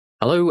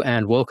Hello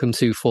and welcome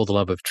to For the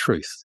Love of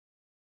Truth.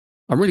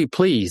 I'm really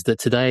pleased that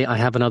today I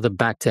have another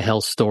Back to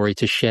Health story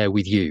to share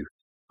with you.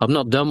 I've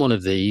not done one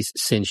of these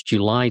since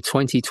July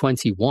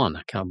 2021.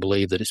 I can't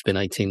believe that it's been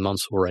 18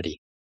 months already.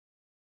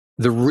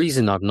 The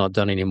reason I've not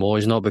done any more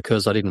is not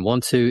because I didn't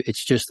want to,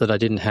 it's just that I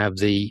didn't have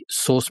the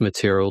source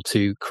material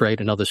to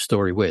create another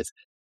story with.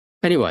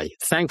 Anyway,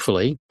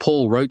 thankfully,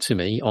 Paul wrote to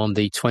me on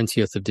the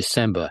 20th of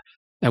December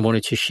and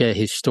wanted to share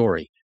his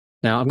story.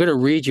 Now, I'm going to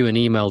read you an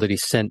email that he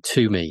sent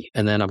to me,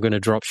 and then I'm going to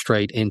drop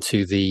straight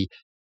into the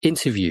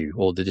interview,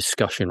 or the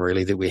discussion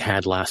really, that we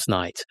had last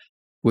night,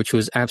 which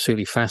was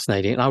absolutely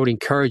fascinating. And I would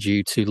encourage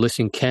you to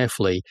listen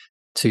carefully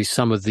to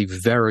some of the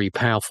very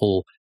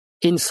powerful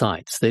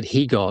insights that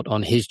he got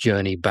on his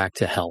journey back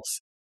to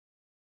health.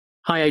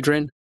 Hi,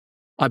 Adrian.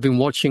 I've been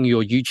watching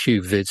your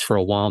YouTube vids for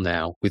a while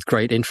now with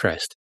great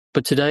interest,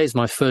 but today is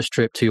my first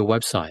trip to your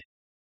website.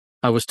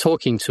 I was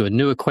talking to a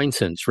new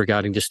acquaintance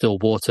regarding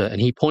distilled water, and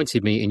he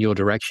pointed me in your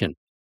direction.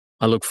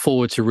 I look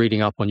forward to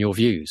reading up on your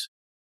views.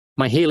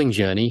 My healing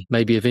journey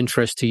may be of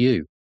interest to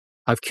you.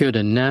 I've cured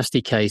a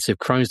nasty case of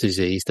Crohn's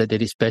disease that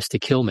did its best to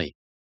kill me.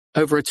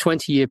 Over a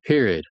 20-year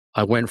period,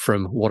 I went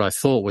from what I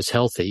thought was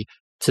healthy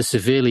to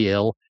severely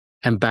ill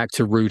and back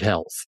to rude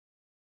health.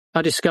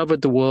 I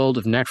discovered the world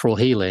of natural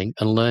healing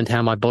and learned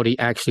how my body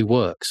actually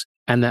works,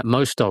 and that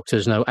most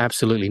doctors know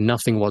absolutely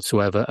nothing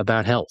whatsoever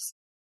about health.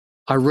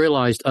 I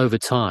realized over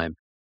time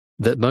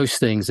that most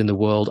things in the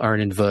world are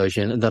an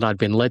inversion and that I'd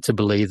been led to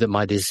believe that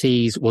my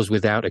disease was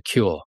without a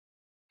cure.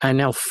 I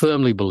now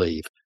firmly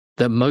believe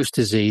that most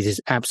disease is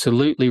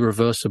absolutely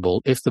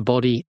reversible if the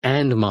body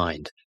and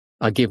mind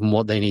are given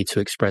what they need to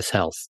express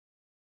health.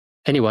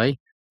 Anyway,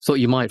 thought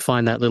you might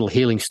find that little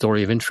healing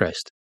story of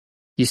interest.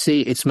 You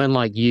see, it's men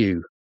like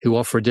you who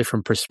offer a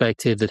different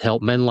perspective that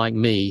help men like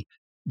me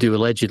do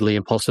allegedly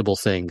impossible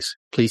things.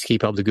 Please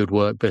keep up the good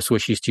work. Best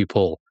wishes to you,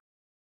 Paul.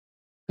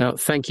 Now,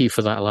 thank you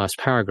for that last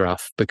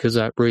paragraph, because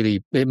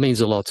it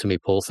means a lot to me,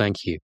 Paul.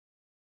 Thank you.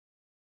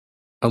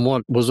 And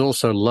what was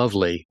also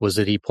lovely was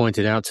that he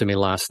pointed out to me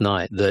last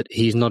night that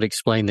he's not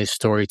explained this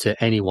story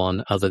to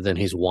anyone other than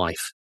his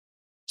wife.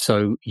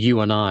 So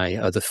you and I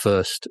are the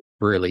first,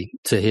 really,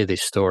 to hear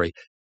this story.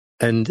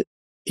 And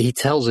he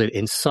tells it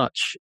in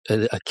such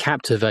a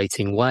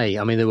captivating way.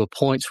 I mean, there were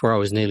points where I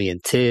was nearly in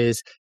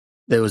tears.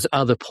 There was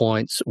other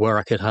points where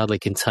I could hardly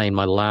contain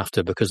my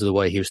laughter because of the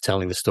way he was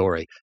telling the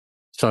story.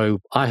 So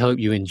I hope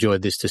you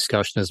enjoyed this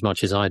discussion as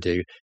much as I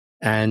do.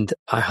 And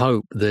I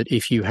hope that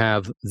if you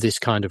have this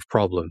kind of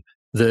problem,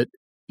 that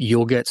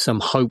you'll get some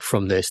hope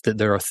from this, that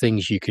there are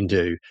things you can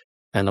do.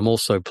 And I'm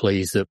also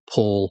pleased that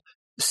Paul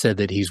said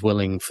that he's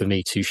willing for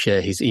me to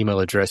share his email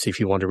address if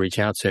you want to reach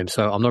out to him.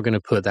 So I'm not going to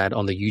put that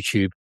on the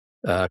YouTube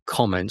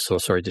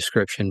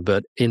description,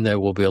 but in there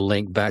will be a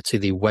link back to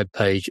the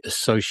webpage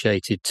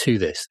associated to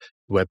this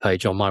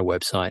webpage on my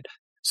website,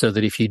 so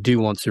that if you do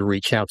want to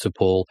reach out to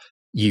Paul,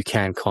 you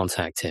can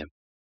contact him.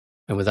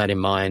 And with that in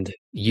mind,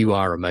 you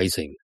are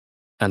amazing.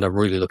 And I'm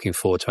really looking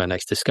forward to our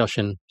next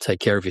discussion. Take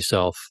care of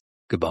yourself.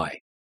 Goodbye.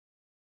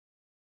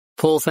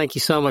 Paul, thank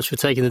you so much for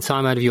taking the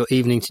time out of your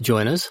evening to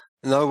join us.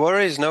 No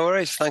worries, no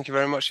worries. Thank you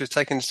very much for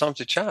taking the time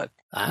to chat.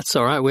 That's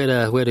all right. We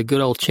had a good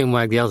old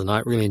chinwag the other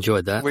night. Really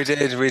enjoyed that. We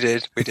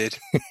did.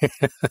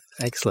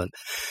 Excellent.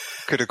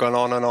 Could have gone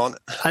on and on.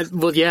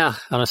 Well, yeah,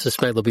 and I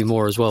suspect there'll be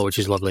more as well, which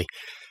is lovely.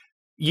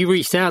 You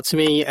reached out to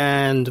me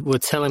and were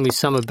telling me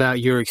some about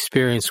your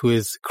experience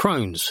with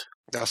Crohn's.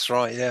 That's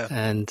right, yeah.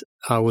 And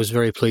I was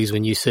very pleased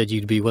when you said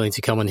you'd be willing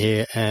to come on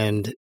here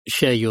and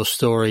share your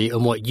story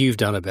and what you've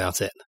done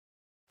about it.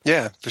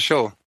 Yeah, for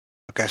sure.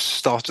 I guess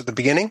start at the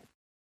beginning.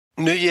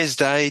 New Year's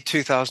Day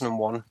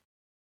 2001,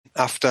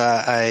 after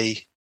a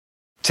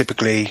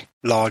typically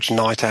large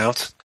night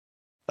out,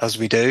 as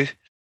we do,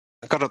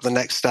 I got up the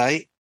next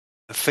day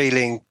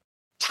feeling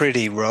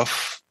pretty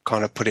rough.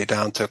 Kind of put it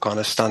down to kind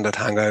of standard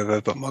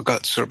hangover, but my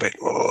guts are a bit...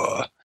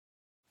 Ugh.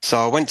 So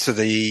I went to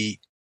the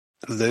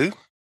loo,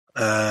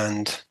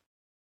 and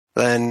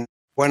then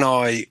when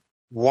I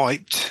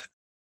wiped,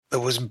 there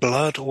was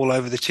blood all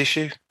over the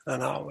tissue,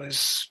 and I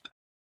was,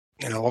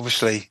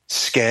 obviously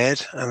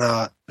scared, and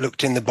I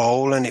looked in the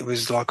bowl, and it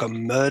was like a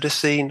murder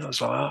scene. I was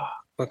like,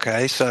 oh,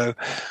 okay, so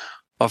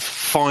I've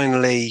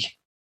finally,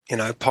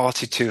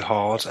 partied too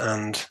hard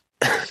and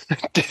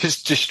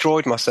just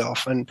destroyed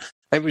myself, and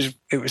it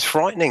was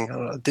frightening.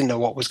 I didn't know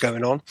what was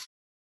going on.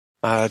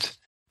 I had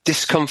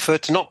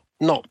discomfort,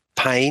 not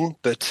pain,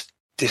 but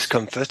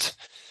discomfort.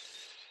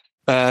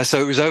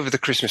 So it was over the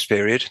Christmas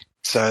period,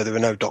 so there were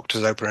no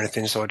doctors open or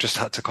anything, so I just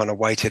had to kind of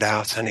wait it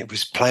out, and it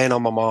was playing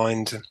on my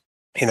mind.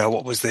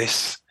 What was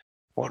this?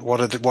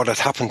 What had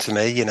happened to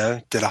me?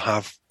 Did I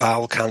have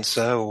bowel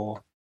cancer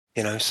or,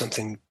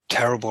 something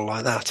terrible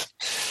like that?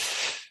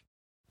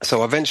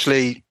 So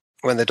eventually,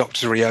 when the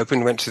doctors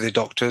reopened, went to the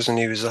doctors, and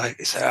he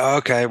said, oh,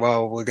 okay,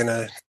 well, we're going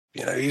to,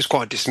 he was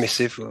quite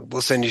dismissive.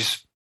 We'll send you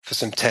for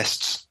some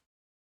tests.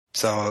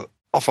 So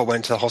off I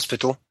went to the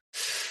hospital,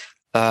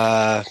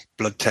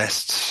 blood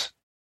tests,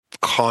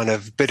 kind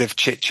of bit of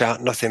chit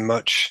chat, nothing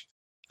much.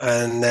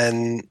 And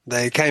then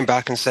they came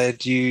back and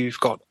said, you've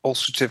got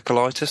ulcerative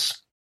colitis.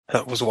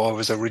 That was what I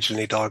was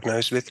originally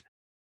diagnosed with.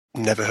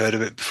 Never heard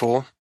of it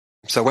before.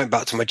 So I went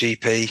back to my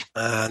GP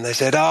and they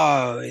said,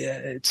 oh, yeah,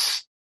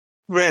 it's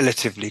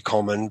relatively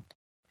common.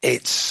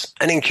 It's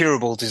an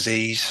incurable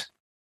disease,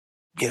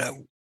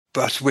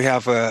 but we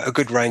have a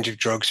good range of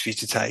drugs for you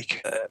to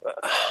take.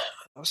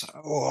 I was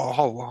like,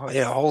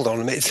 hold on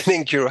a minute. It's an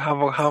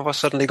incurable. How have I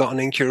suddenly got an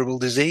incurable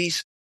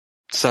disease?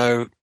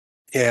 So,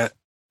 yeah,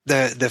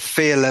 the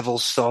fear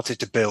levels started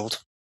to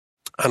build,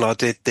 and I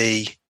did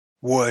the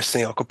worst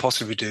thing I could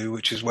possibly do,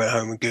 which is went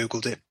home and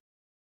Googled it.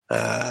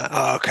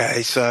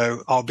 Okay,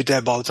 so I'll be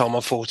dead by the time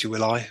I'm 40,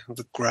 will I?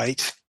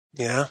 Great.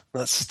 Yeah,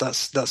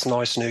 that's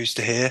nice news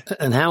to hear.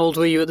 And how old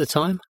were you at the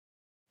time?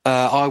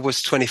 I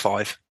was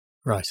 25.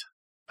 Right.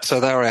 So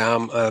there I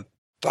am,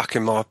 back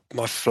in my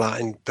flat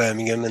in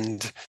Birmingham,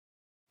 and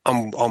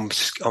I'm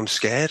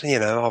scared.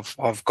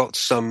 I've got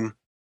some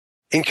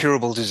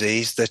incurable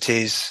disease that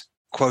is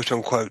quote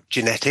unquote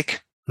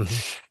genetic.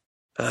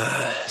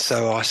 Mm-hmm.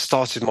 So I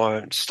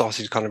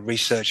started kind of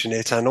researching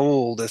it, and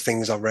all the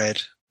things I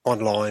read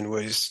online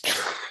was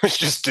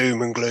just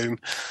doom and gloom.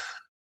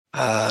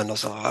 And I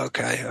was like,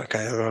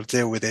 okay, I'll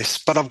deal with this.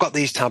 But I've got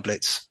these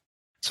tablets,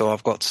 so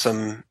I've got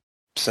some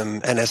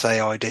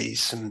NSAIDs,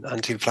 some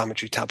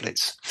anti-inflammatory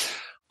tablets.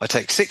 I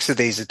take 6 of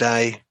these a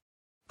day,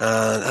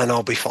 and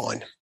I'll be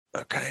fine.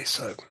 Okay,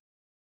 so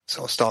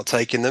I'll start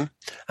taking them,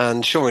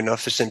 and sure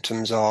enough, the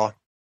symptoms are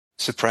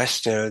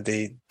suppressed.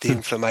 The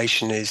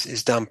inflammation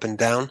is dampened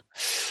down.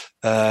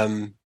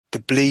 The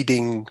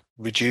bleeding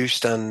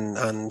reduced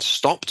and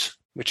stopped,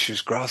 which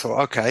was great. I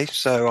thought, okay,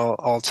 so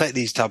I'll take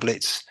these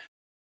tablets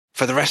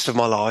for the rest of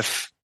my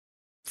life.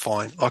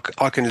 Fine,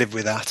 I can live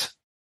with that,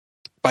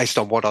 based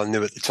on what I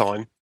knew at the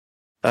time.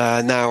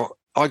 Now,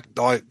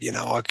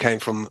 I came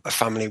from a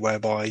family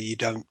whereby you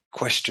don't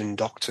question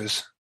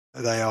doctors;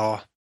 they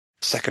are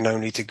second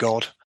only to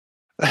God.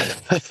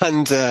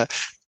 And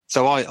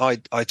so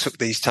I took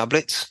these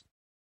tablets,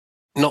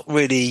 not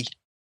really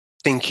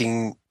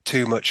thinking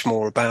too much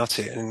more about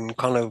it, and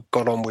kind of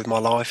got on with my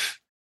life,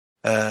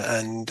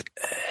 and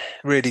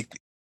really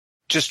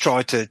just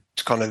tried to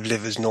kind of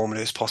live as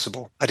normally as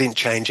possible. I didn't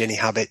change any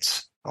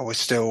habits. I was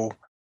still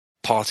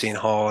partying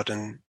hard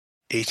and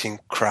eating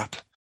crap.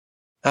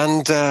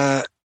 And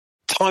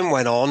time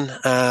went on,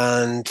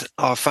 and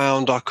I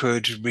found I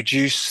could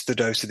reduce the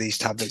dose of these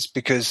tablets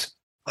because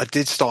I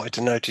did start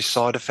to notice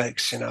side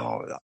effects.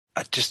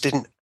 I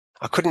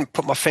couldn't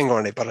put my finger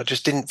on it, but I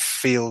just didn't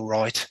feel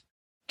right.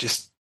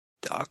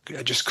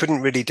 I just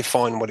couldn't really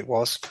define what it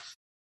was.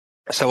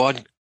 So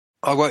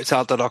I worked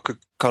out that I could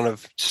kind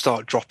of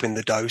start dropping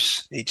the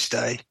dose each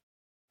day.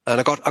 And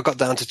I got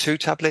down to 2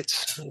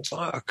 tablets. I was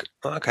like,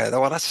 okay,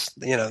 well, that's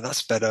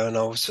better. And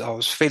I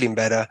was feeling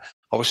better.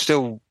 I was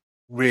still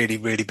really,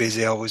 really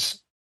busy. I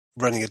was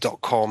running a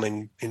 .com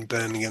in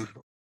Birmingham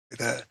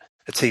with a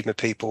team of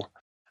people,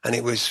 and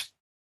it was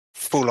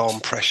full on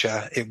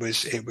pressure. It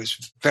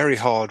was very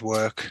hard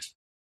work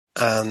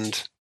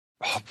and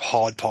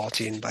hard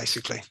partying,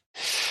 basically.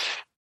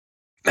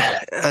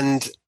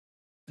 And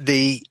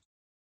the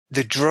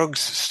drugs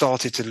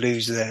started to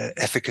lose their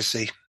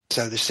efficacy.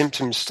 So the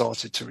symptoms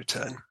started to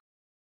return.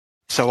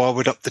 So I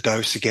would up the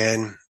dose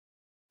again,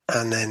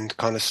 and then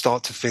kind of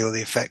start to feel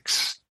the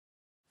effects,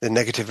 the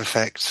negative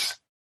effects.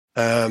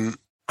 And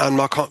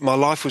my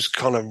life was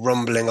kind of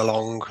rumbling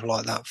along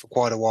like that for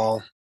quite a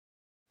while.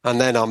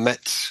 And then I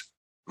met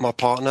my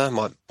partner,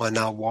 my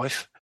now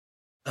wife,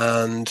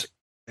 and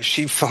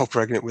she fell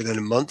pregnant within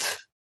a month.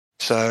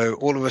 So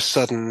all of a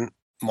sudden,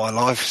 my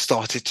life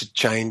started to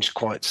change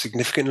quite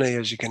significantly,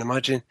 as you can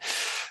imagine.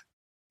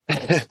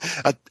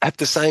 At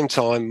the same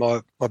time,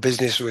 my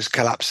business was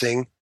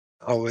collapsing.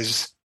 I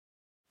was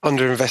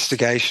under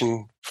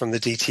investigation from the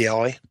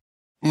DTI.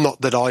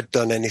 Not that I'd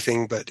done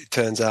anything, but it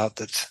turns out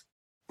that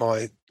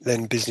my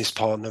then business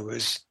partner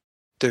was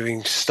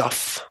doing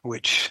stuff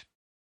which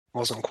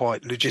wasn't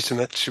quite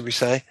legitimate, should we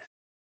say.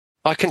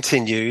 I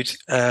continued,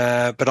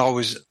 but I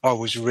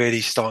was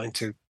really starting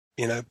to,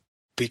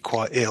 be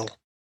quite ill.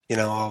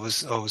 I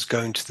was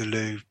going to the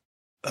loo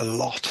a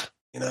lot.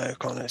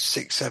 Kind of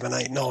 6, 7,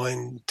 8,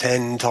 9,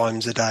 10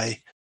 times a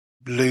day,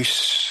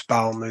 loose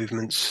bowel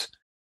movements,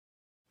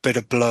 bit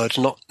of blood,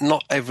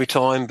 not every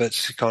time,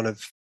 but kind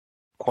of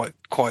quite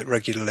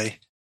regularly.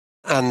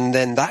 And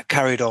then that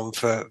carried on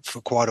for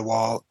quite a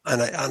while.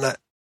 And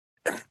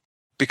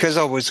because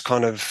I was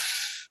kind of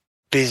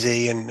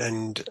busy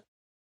and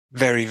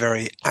very,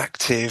 very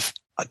active,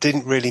 I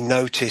didn't really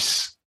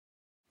notice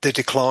the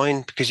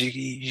decline because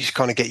you just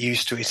kind of get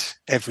used to it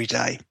every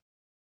day.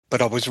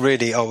 But I was,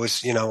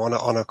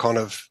 on a kind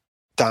of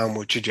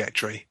downward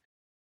trajectory.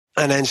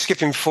 And then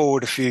skipping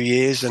forward a few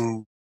years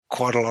and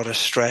quite a lot of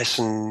stress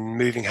and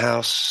moving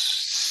house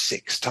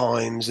 6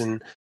 times.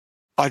 And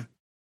I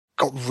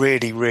got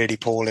really, really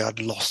poorly. I'd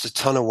lost a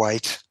ton of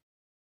weight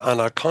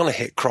and I kind of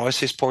hit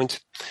crisis point.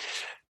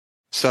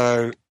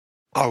 So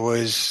I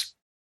was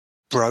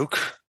broke.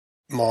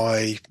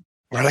 My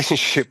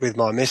relationship with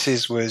my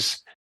missus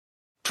was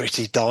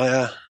pretty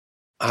dire.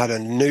 I had a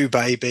new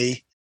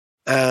baby,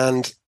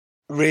 and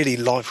really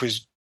life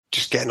was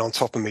just getting on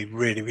top of me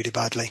really, really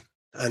badly.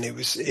 And it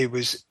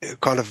was a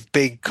kind of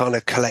big kind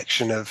of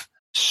collection of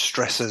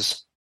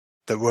stressors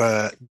that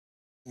were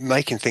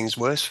making things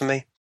worse for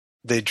me.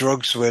 The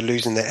drugs were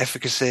losing their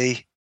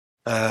efficacy,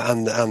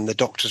 and the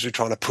doctors were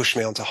trying to push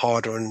me onto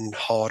harder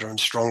and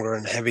stronger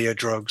and heavier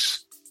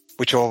drugs,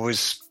 which I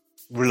was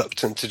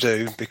reluctant to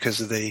do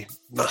because of the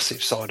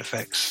massive side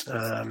effects.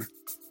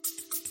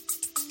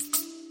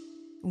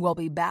 We'll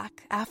be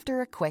back after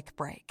a quick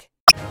break.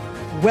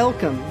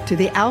 Welcome to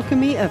the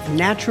Alchemy of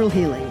Natural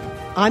Healing.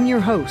 I'm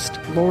your host,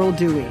 Laurel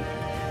Dewey.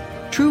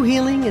 True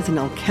healing is an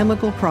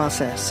alchemical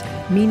process,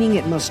 meaning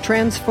it must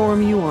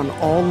transform you on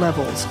all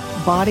levels,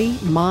 body,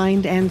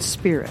 mind, and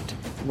spirit.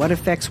 What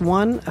affects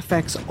one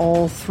affects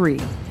all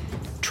three.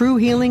 True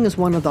healing is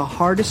one of the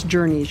hardest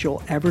journeys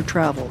you'll ever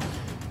travel,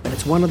 but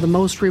it's one of the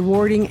most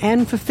rewarding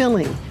and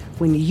fulfilling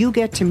when you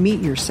get to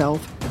meet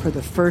yourself for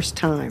the first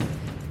time.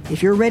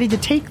 If you're ready to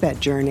take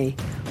that journey,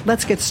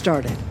 let's get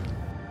started.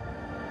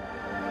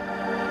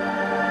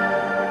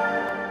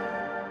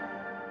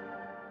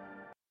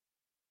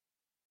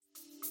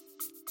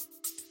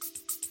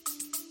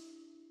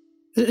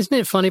 Isn't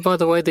it funny, by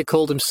the way, they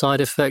call them side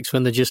effects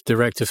when they're just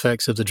direct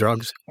effects of the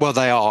drugs? Well,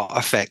 they are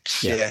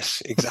effects. Yeah.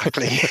 Yes,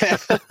 exactly.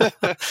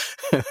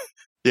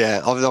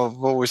 Yeah, I've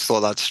always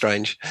thought that's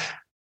strange.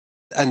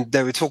 And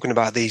they were talking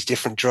about these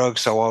different drugs,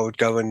 so I would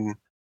go and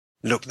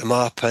look them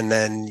up, and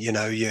then, you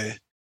know,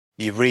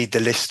 you read the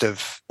list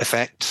of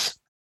effects,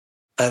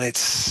 and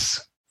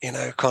it's, you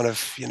know, kind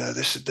of, you know,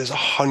 there's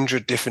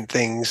 100 different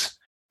things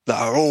that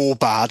are all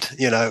bad,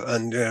 you know,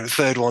 and the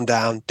third one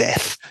down,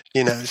 death,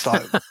 you know, it's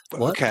like,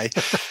 okay,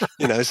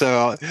 you know,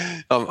 so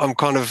I'm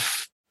kind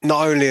of,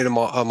 not only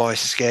am I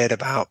scared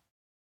about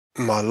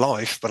my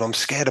life, but I'm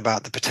scared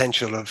about the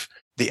potential of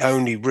the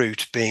only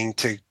route being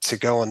to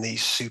go on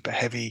these super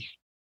heavy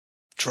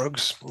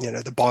drugs, you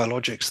know, the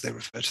biologics, they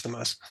refer to them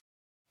as.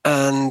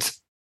 And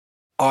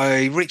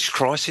I reached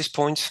crisis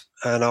point,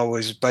 and I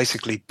was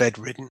basically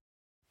bedridden,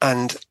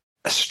 and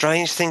a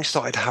strange thing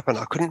started to happen.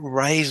 I couldn't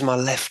raise my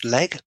left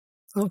leg.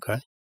 Okay.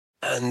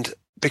 And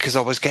because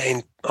I was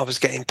getting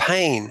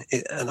pain,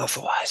 and I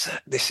thought,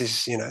 this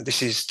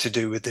is to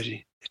do with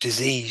the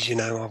disease, you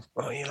know.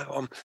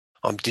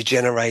 I'm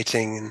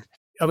degenerating. And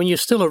I mean, you're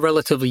still a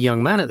relatively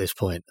young man at this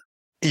point.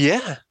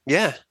 Yeah.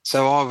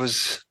 So I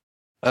was,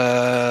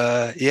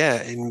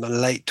 in my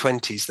late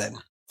 20s then.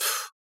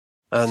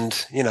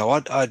 And, you know,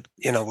 I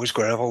was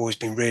growing up, I've always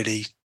been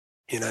really,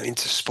 you know,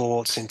 into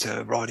sports,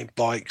 into riding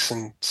bikes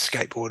and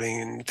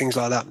skateboarding and things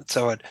like that.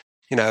 So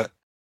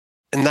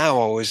and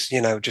now I was,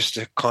 you know, just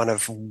a kind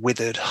of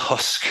withered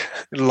husk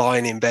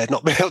lying in bed,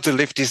 not being able to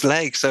lift his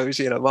legs. So,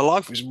 you know, my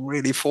life was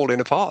really falling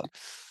apart.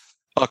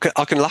 I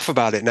can laugh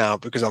about it now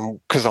because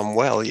I'm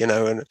well, you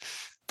know,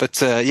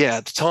 but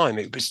at the time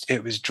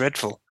it was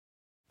dreadful.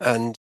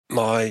 And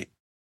my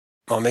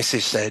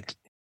missus said,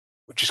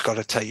 "We've just got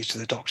to take you to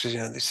the doctors.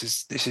 You know, this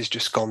is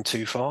just gone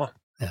too far."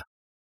 Yeah.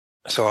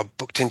 So I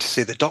booked in to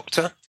see the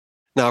doctor.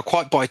 Now,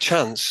 quite by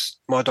chance,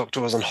 my doctor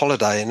was on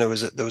holiday, and there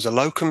was a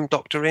locum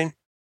doctor in,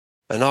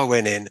 and I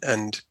went in,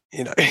 and,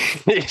 you know,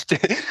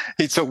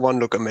 he took one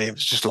look at me. It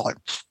was just like,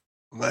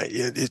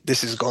 "Mate,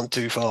 this has gone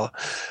too far,"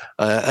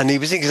 and he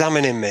was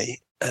examining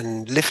me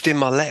and lifting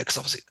my legs.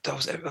 I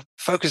was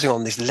focusing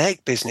on this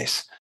leg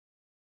business,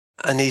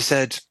 and he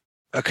said,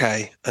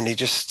 "Okay," and he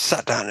just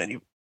sat down,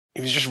 and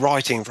he was just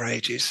writing for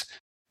ages,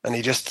 and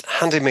he just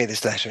handed me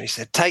this letter, and he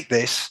said, "Take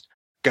this,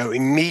 go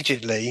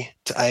immediately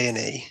to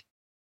A&E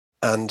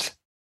and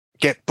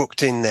get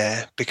booked in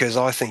there, because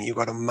I think you've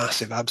got a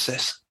massive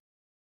abscess."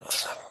 And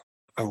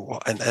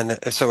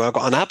so I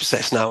got an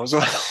abscess now as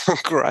well.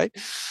 Great.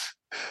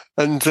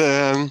 And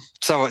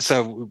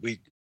so we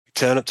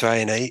turn up to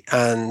A&E,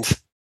 and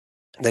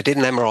they did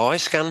an MRI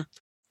scan,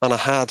 and I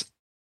had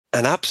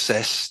an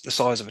abscess the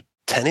size of a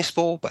tennis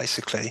ball,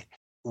 basically,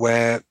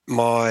 where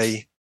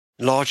my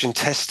large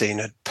intestine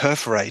had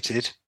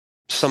perforated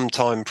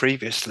sometime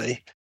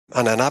previously,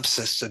 and an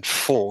abscess had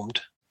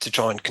formed to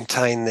try and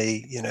contain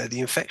the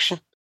infection.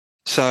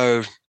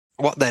 So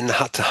what then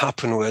had to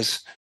happen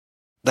was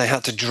they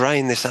had to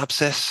drain this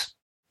abscess.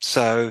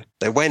 So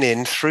they went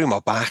in through my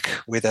back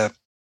with a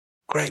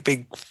great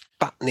big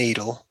fat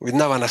needle with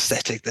no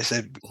anesthetic. They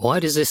said, "Why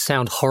does this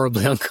sound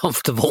horribly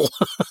uncomfortable?"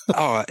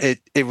 Oh,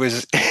 it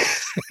was.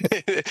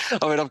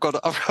 I mean, I've got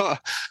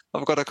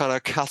a kind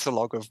of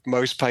catalogue of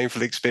most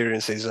painful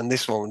experiences, and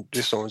this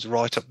one's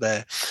right up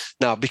there.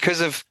 Now,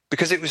 because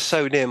it was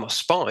so near my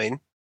spine,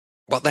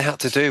 what they had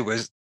to do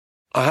was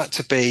I had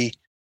to be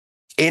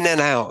in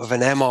and out of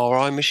an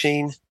MRI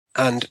machine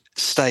and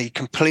stay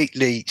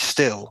completely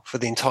still for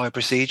the entire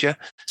procedure.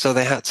 So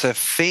they had to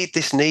feed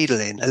this needle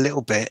in a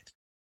little bit,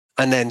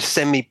 and then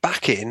send me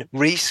back in,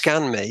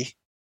 re-scan me,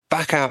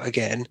 back out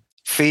again,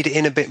 feed it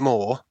in a bit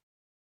more.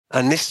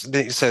 And so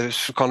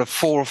it's kind of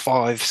 4 or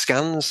 5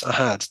 scans I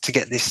had to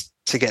get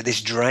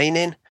this drain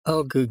in.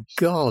 Oh, good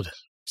God.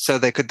 So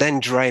they could then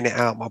drain it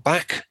out my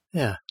back.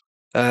 Yeah.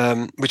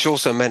 Which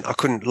also meant I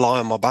couldn't lie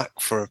on my back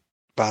for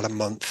about a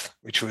month,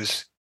 which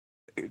was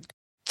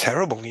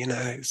terrible,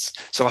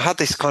 So I had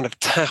this kind of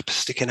tap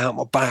sticking out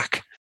my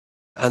back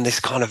and this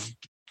kind of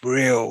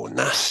real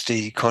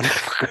nasty kind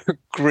of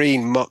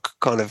green muck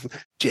kind of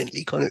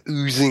gently kind of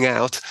oozing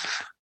out,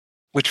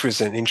 which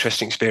was an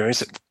interesting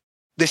experience.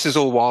 This is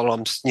all while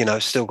I'm,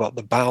 still got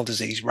the bowel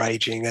disease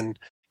raging, and,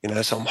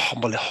 so I'm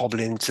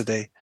hobbling to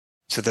the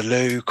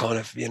loo kind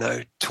of,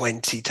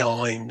 20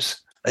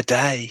 times a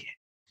day,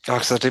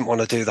 because I didn't want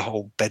to do the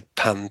whole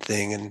bedpan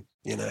thing, and,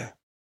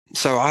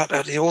 so I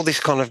had all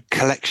this kind of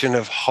collection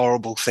of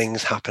horrible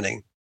things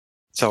happening.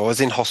 So I was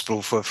in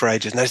hospital for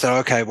ages, and they said,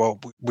 okay, well,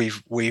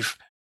 we've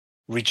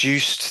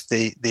reduced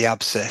the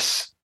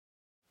abscess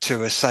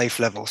to a safe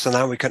level, so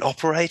now we can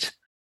operate.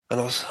 And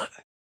I was like,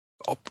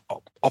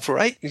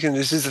 operate?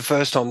 This is the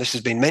first time this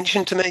has been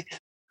mentioned to me.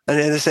 And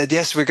then they said,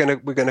 yes, we're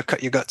gonna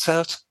cut your guts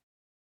out.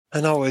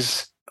 And I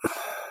was,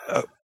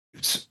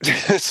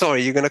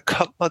 sorry, you're gonna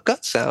cut my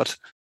guts out?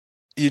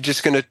 You're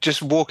just going to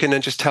just walk in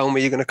and just tell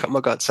me you're going to cut my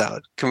guts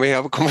out? Can we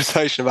have a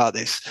conversation about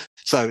this?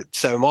 So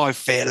my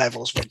fear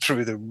levels went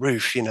through the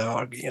roof,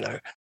 So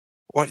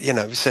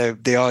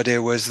the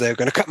idea was they were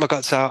going to cut my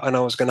guts out, and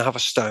I was going to have a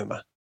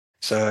stoma.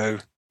 So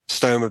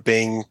stoma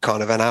being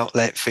kind of an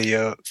outlet for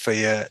your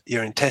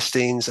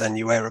intestines, and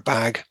you wear a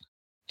bag,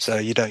 so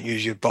you don't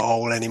use your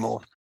butthole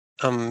anymore.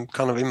 I'm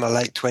kind of in my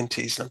late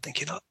 20s, and I'm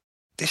thinking,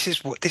 this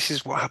is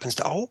what happens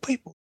to old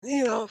people.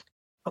 How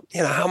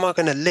am I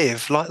going to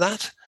live like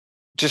that?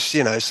 Just,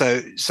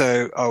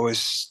 so I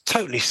was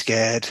totally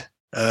scared.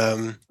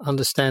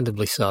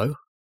 Understandably so.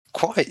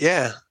 Quite,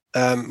 yeah.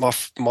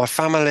 My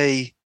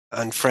family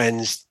and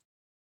friends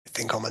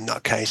think I'm a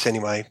nutcase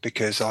anyway,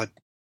 because I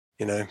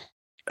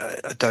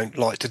don't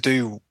like to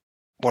do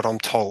what I'm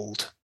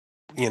told,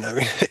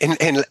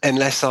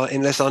 unless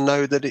I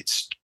know that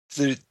it's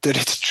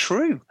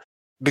true,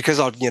 because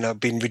I've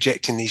been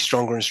rejecting these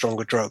stronger and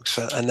stronger drugs,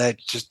 and they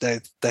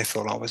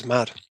thought I was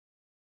mad.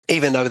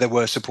 Even though they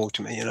were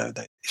supporting me,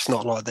 it's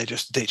not like they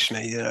just ditched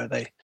me.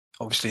 They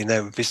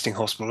were visiting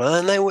hospital,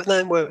 and they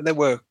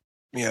were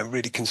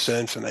really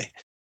concerned for me.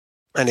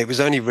 And it was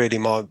only really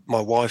my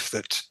wife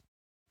that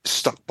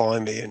stuck by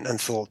me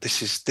and thought,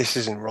 this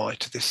isn't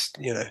right.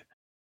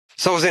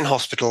 So I was in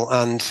hospital,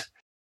 and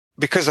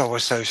because I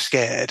was so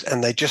scared,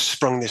 and they just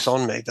sprung this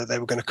on me that they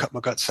were going to cut my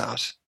guts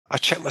out, I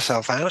checked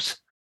myself out.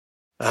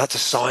 I had to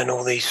sign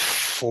all these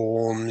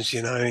forms,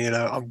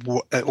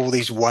 all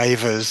these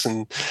waivers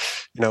and,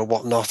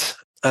 whatnot.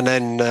 And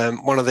then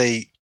one of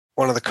the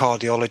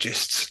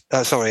cardiologists,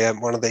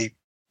 one of the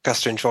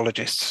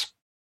gastroenterologists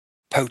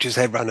poked his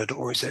head round the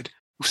door and said,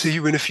 "We'll see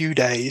you in a few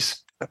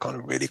days." I kind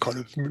of like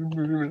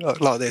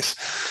this.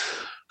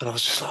 And I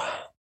was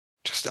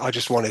I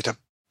just wanted to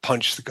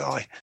punch the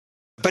guy.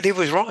 But he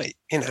was right,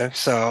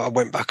 So I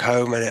went back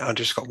home, and I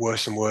just got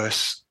worse and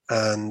worse.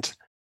 And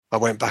I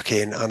went back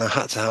in, and I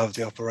had to have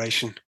the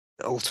operation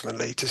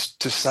ultimately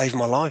to save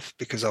my life,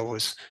 because I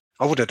would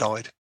have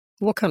died.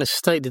 What kind of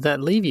state did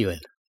that leave you in?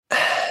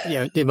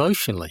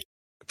 Emotionally?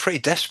 Pretty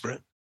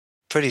desperate,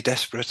 because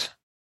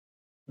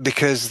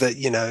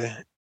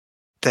that,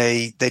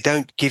 they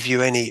don't give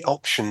you any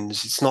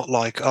options. It's not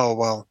like, oh,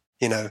 well,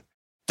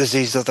 there's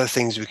these other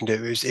things we can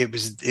do.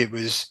 It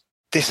was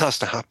this has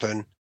to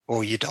happen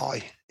or you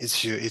die.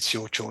 It's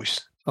your choice.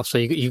 Oh, so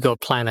you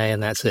got plan A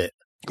and that's it?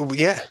 Well,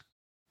 yeah.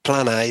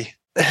 Plan A,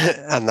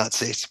 and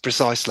that's it,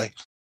 precisely.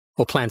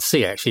 Or plan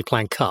C, actually,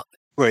 plan cut.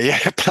 Well, yeah,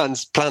 plan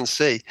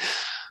C.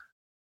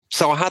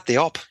 So I had the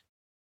op,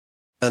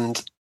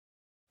 and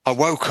I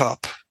woke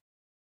up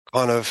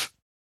kind of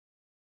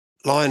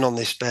lying on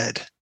this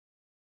bed,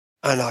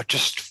 and I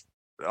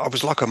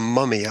was like a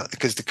mummy,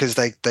 because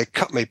they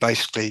cut me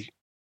basically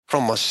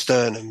from my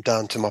sternum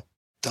down to my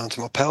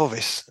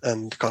pelvis,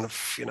 and kind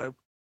of,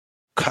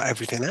 cut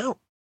everything out.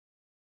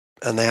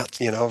 And they had,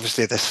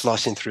 obviously they're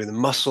slicing through the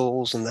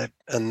muscles, and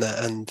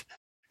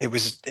it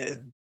was,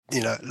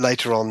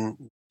 later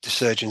on the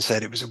surgeon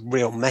said it was a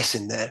real mess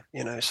in there,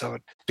 so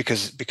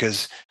because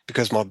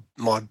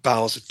my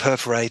bowels had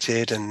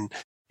perforated, and,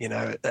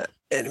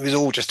 it was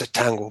all just a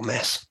tangled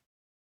mess.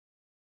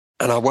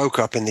 And I woke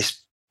up in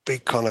this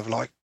big kind of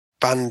like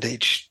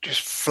bandage,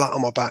 just flat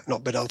on my back,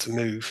 not being able to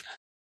move,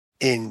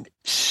 in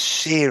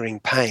searing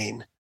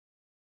pain.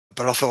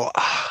 But I thought,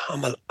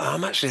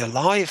 I'm actually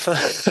alive.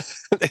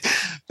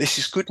 This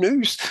is good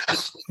news.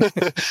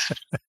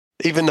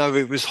 Even though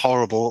it was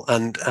horrible,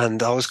 and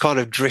I was kind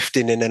of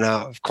drifting in and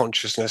out of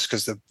consciousness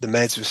because the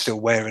meds were still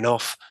wearing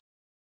off.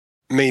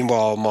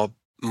 Meanwhile,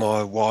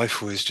 my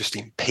wife was just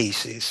in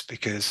pieces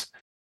because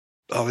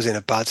I was in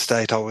a bad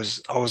state. I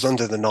was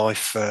under the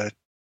knife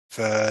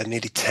for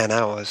nearly 10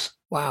 hours.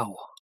 Wow.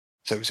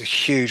 So it was a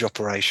huge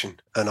operation,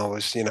 and I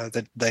was,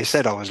 they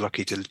said I was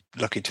lucky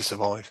to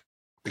survive,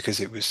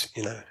 because it was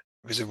a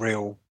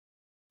real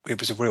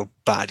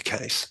bad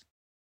case.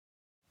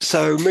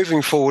 So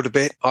moving forward a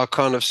bit, I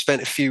kind of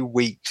spent a few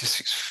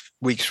weeks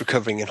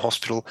recovering in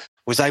hospital.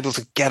 Was able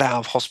to get out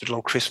of hospital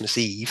on Christmas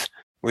Eve,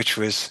 which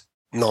was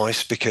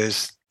nice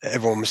because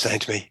everyone was saying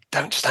to me,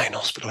 don't stay in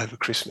hospital over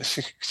Christmas.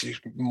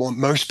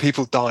 Most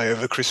people die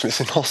over Christmas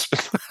in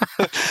hospital.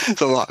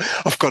 So I'm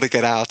like, I've got to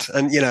get out.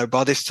 And,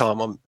 by this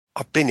time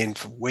I've been in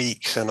for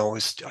weeks, and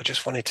I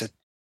just wanted to,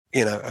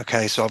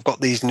 okay, so I've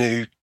got these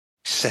new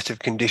set of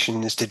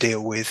conditions to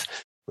deal with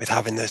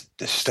having the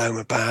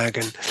stoma bag,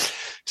 and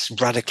it's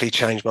radically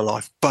changed my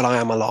life, but I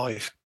am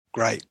alive.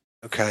 Great.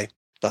 Okay.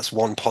 That's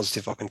one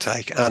positive I can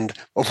take. And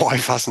my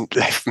wife hasn't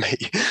left me.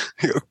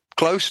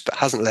 Close, but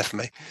hasn't left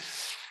me.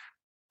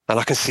 And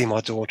I can see my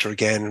daughter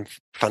again.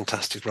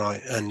 Fantastic,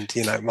 right? And,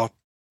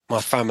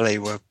 my family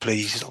were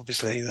pleased,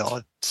 obviously, that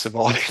I'd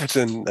survived,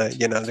 and,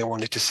 they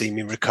wanted to see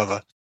me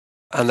recover.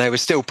 And they were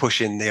still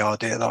pushing the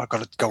idea that I've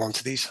got to go on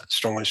to these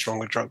stronger and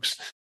stronger drugs.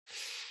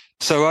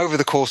 So over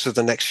the course of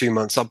the next few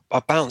months, I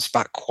bounced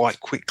back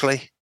quite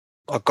quickly.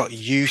 I got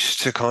used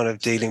to kind of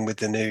dealing with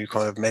the new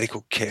kind of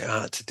medical kit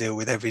I had to deal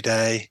with every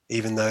day,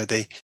 even though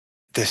the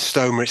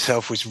stoma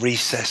itself was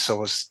recessed.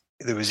 So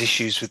there was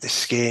issues with the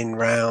skin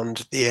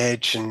round the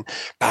edge and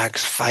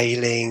bags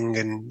failing.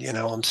 And,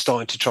 I'm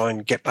starting to try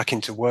and get back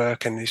into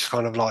work. And it's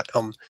kind of like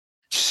I'm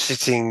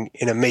sitting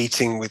in a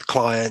meeting with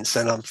clients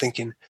and I'm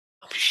thinking,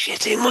 I'm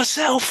shitting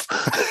myself.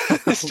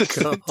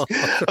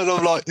 And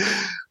I'm like,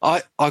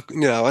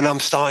 and I'm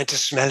starting to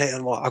smell it. And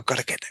I'm like, I've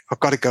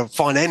got to go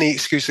find any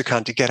excuse I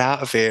can to get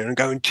out of here and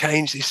go and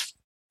change this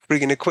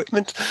frigging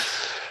equipment.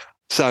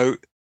 So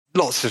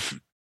lots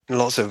of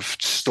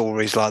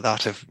stories like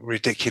that of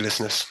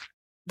ridiculousness.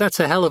 That's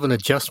a hell of an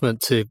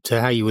adjustment to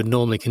how you would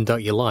normally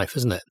conduct your life,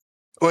 isn't it?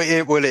 Well,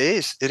 it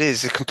is. It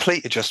is a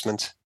complete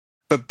adjustment.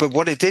 But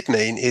what it did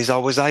mean is I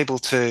was able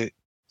to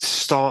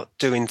start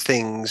doing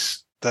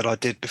things that I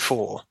did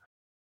before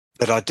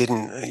that I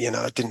didn't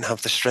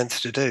have the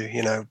strength to do,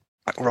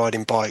 back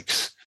riding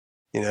bikes,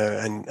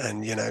 and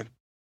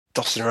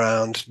dossing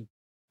around,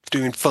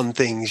 doing fun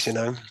things,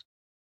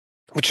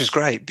 which was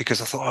great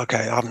because I thought,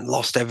 okay, I haven't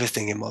lost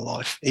everything in my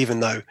life, even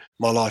though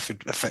my life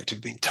had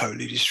effectively been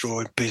totally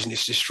destroyed,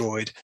 business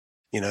destroyed,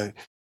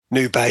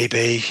 new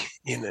baby,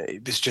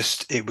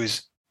 it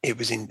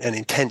was in an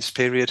intense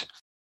period.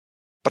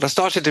 But I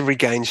started to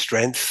regain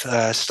strength,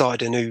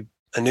 started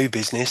a new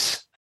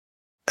business.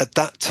 At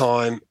that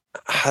time,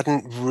 I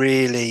hadn't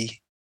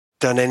really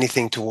done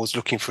anything towards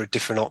looking for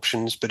different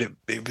options, but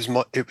it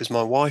was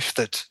my wife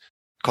that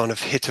kind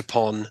of hit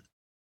upon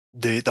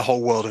the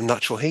whole world of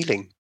natural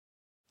healing.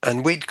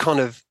 And we'd kind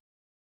of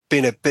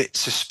been a bit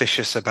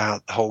suspicious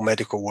about the whole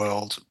medical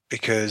world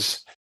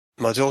because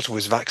my daughter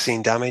was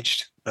vaccine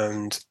damaged,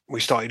 and we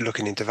started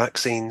looking into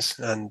vaccines.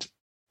 And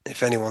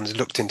if anyone's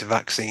looked into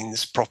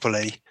vaccines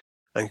properly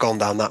and gone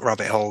down that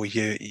rabbit hole,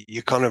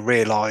 you kind of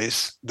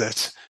realize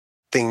that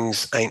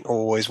things ain't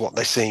always what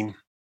they seem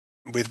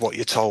with what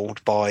you're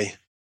told by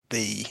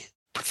the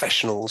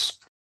professionals,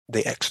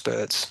 the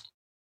experts.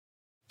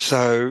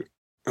 So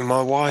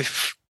my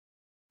wife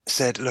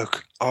said,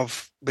 look,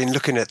 I've been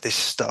looking at this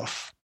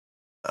stuff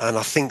and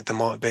I think there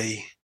might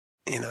be,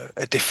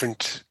 a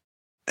different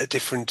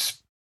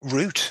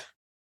route,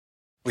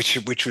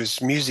 which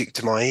was music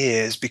to my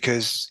ears,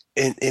 because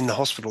in the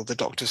hospital, the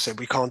doctor said,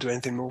 we can't do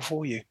anything more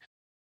for you.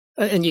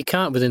 And you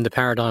can't within the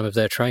paradigm of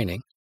their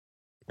training.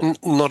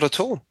 Not at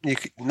all.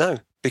 No,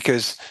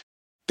 because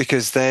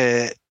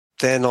they're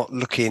not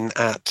looking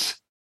at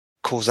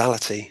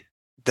causality.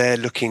 They're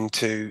looking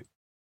to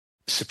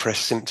suppress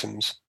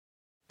symptoms.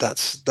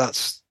 That's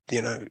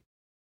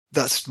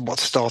what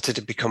started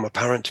to become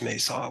apparent to me.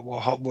 It's like, well,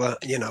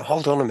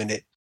 hold on a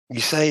minute. You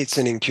say it's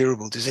an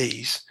incurable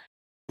disease,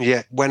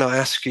 yet when I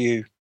ask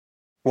you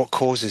what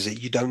causes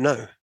it, you don't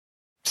know.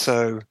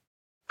 So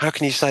how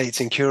can you say it's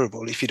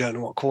incurable if you don't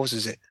know what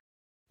causes it?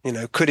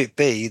 Could it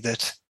be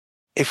that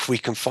if we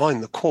can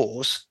find the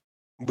cause,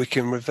 we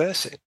can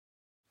reverse it?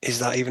 Is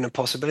that even a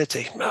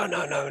possibility? No,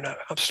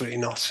 absolutely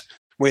not.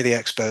 We're the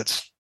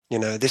experts.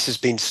 This has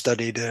been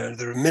studied.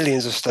 There are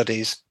millions of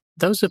studies.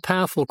 Those are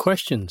powerful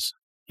questions.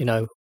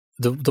 The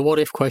what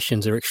if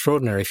questions are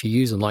extraordinary if you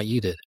use them like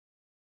you did.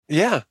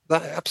 Yeah,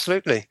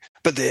 absolutely.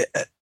 But the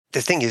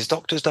thing is,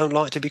 doctors don't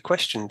like to be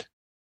questioned.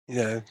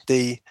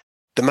 The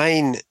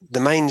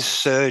main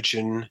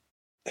surgeon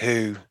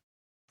who,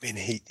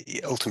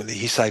 he ultimately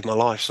saved my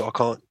life, so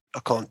I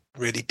can't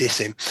really diss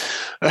him.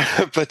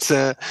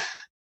 But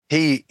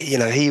he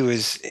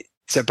was.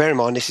 So bear in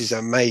mind, this is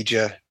a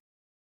major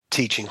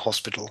teaching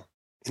hospital,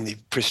 in the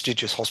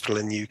prestigious hospital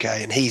in the UK,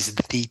 and he's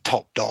the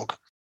top dog.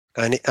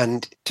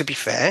 And to be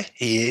fair,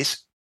 he is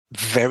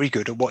very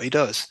good at what he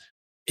does.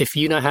 If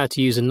you know how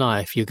to use a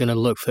knife, you're going to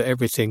look for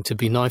everything to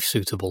be knife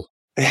suitable.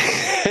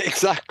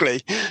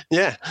 Exactly.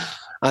 Yeah.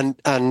 And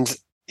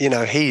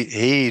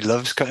he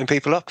loves cutting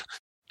people up,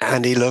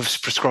 and he loves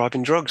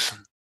prescribing drugs,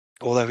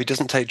 although he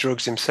doesn't take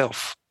drugs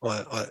himself.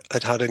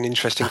 I'd had an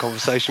interesting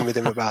conversation with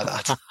him about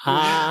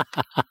that.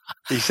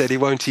 He said he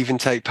won't even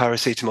take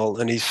paracetamol,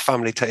 and his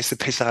family takes the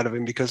piss out of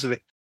him because of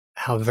it.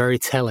 How very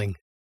telling.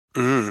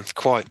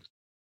 Quite.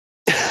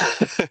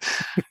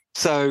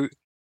 So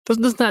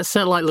doesn't that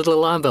sound like little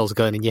alarm bells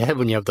going in your head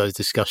when you have those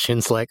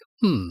discussions? Like,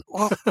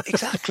 Well,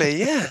 exactly.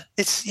 Yeah.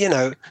 It's,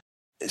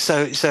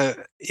 so,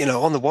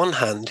 on the one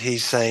hand,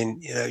 he's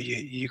saying,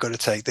 you got to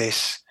take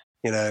this,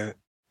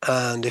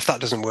 and if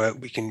that doesn't work,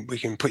 we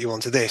can put you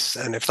onto this,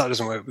 and if that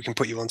doesn't work, we can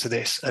put you onto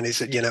this, and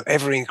it's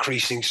ever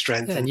increasing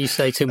strength. Yeah, and you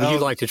say to him, "Would you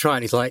like to try?"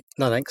 And he's like,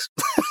 "No, thanks."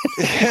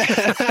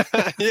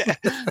 Yeah,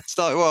 it's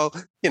like, well,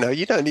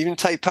 you don't even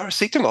take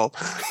paracetamol.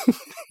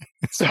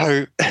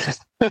 So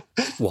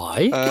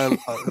why? I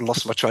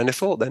lost my train of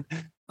thought then.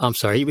 I'm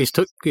sorry. He was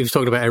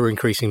talking about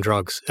ever-increasing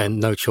drugs and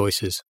no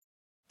choices.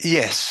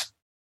 Yes,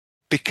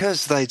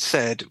 because they'd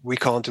said we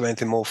can't do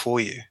anything more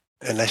for you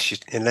unless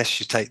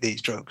you take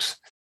these drugs.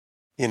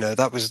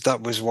 That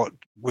was what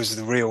was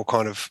the real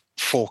kind of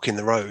fork in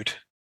the road.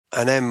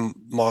 And then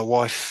my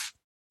wife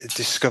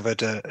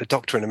discovered a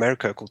doctor in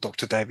America called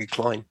Dr. David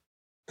Klein,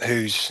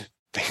 who's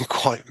been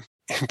quite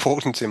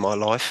important in my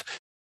life.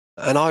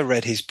 And I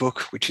read his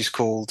book, which is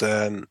called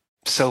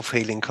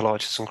Self-Healing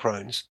Colitis and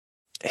Crohn's.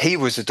 He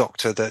was a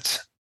doctor that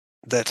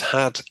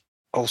had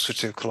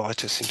ulcerative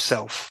colitis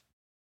himself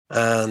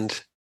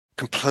and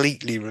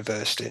completely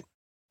reversed it,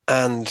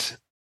 and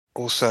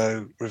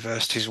also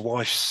reversed his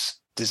wife's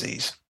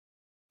disease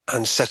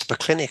and set up a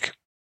clinic.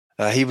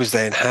 He was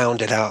then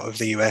hounded out of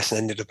the US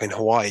and ended up in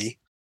Hawaii.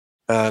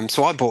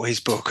 So I bought his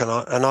book and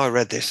I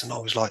read this and I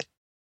was like,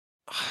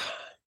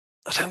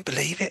 I don't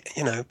believe it,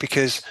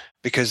 because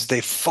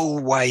the full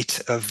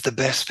weight of the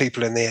best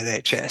people in the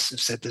NHS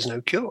have said there's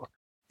no cure,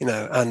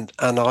 and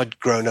I'd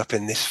grown up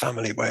in this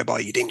family whereby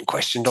you didn't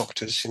question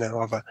doctors. I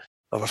have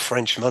a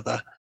French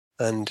mother,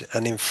 and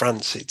in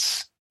France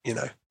it's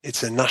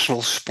a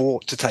national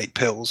sport to take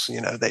pills.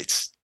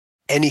 That's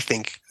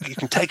anything you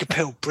can take a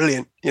pill,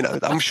 brilliant.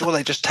 I'm sure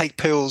they just take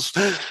pills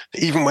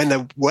even when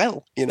they're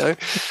well.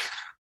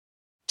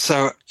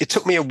 So it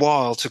took me a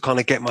while to kind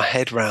of get my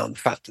head around the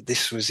fact that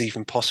this was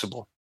even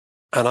possible.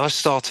 And I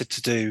started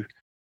to do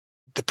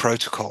the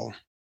protocol,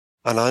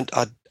 and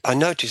I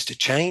noticed a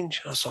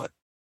change. I was like,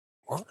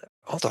 what?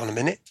 Hold on a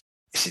minute.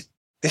 This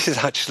is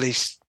actually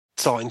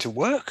starting to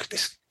work.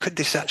 Could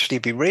this actually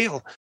be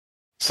real?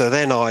 So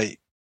then I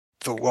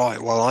thought,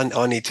 right, well,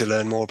 I need to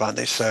learn more about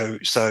this.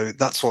 So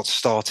that's what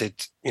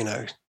started,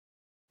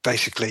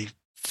 basically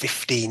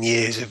 15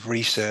 years of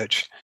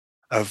research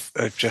of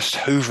just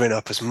hoovering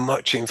up as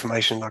much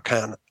information as I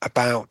can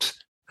about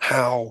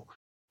how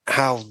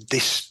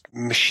this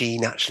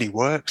machine actually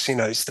works.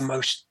 It's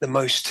the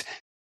most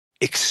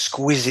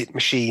exquisite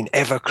machine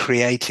ever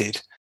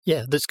created.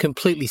 Yeah, that's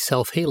completely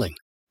self-healing.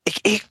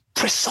 It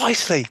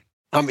precisely.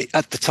 I mean,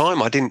 at the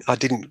time, I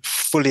didn't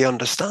fully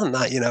understand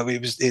that. I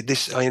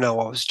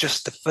was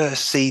just the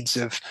first seeds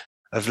of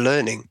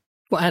learning.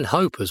 Well, and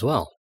hope as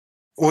well.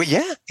 Well,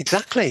 yeah,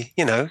 exactly.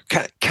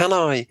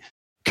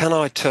 Can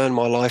I turn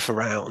my life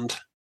around?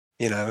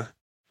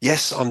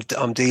 Yes,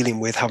 I'm dealing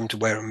with having to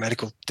wear a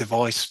medical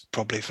device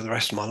probably for the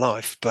rest of my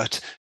life, but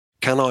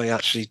can I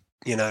actually,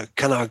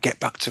 can I get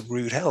back to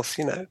rude health?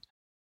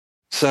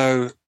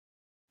 So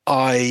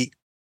I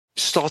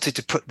started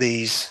to put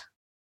these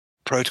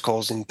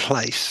protocols in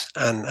place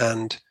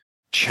and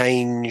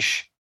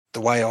change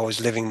the way I was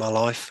living my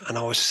life, and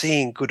I was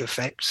seeing good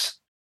effects,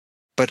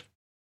 but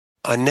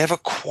I never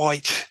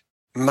quite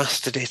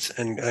mastered it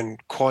and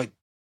quite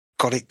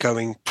got it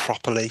going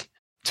properly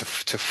to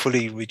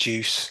fully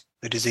reduce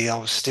the disease. I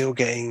was still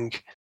getting,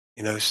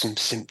 some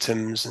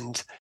symptoms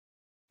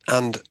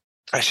and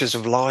pressures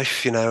of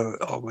life.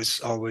 I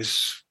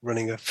was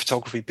running a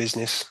photography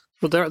business.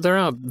 Well, there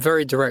are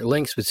very direct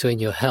links between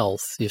your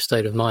health, your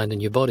state of mind,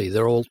 and your body.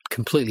 They're all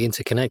completely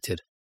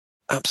interconnected.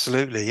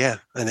 Absolutely, yeah.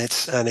 And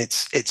it's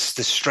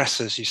the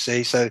stressors, you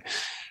see. So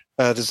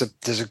there's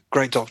a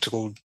great doctor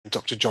called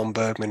Dr. John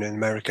Bergman in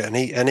America, and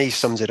he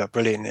sums it up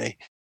brilliantly.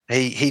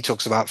 He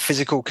talks about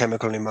physical,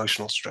 chemical, and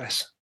emotional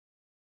stress.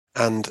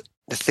 And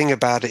the thing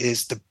about it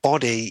is the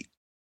body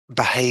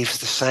behaves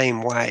the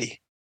same way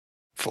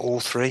for all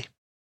three.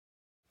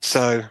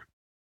 So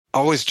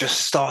I was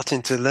just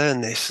starting to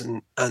learn this,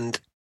 and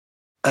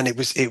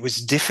it was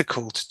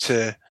difficult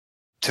to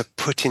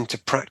put into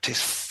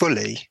practice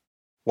fully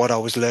what I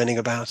was learning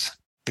about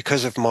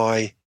because of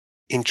my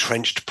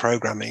entrenched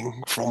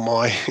programming from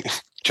my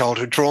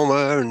childhood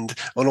trauma and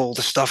on all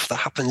the stuff that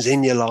happens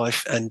in your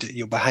life and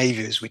your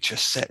behaviors, which are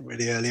set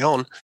really early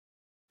on.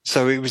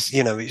 So it was,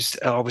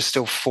 I was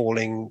still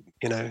falling,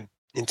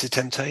 into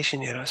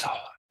temptation. It's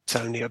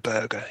only a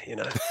burger,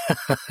 Yeah.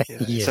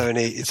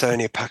 It's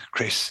only a pack of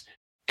crisps,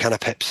 can of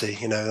Pepsi.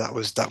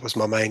 That was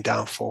my main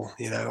downfall.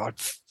 I'd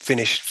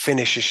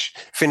finish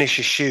a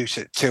shoot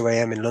at 2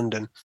 a.m. in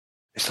London.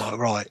 It's like,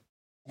 right,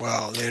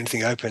 well, the only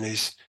thing open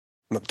is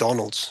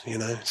McDonald's,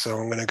 so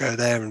I'm going to go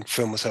there and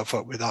fill myself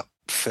up with that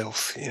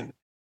filth.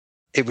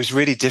 It was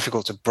really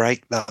difficult to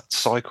break that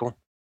cycle.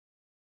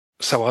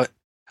 So I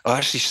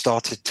actually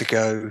started to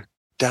go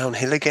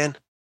downhill again.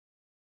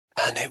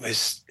 And it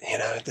was,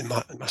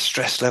 my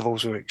stress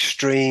levels were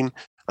extreme,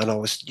 and I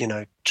was,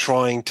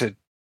 trying to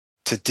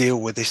deal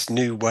with this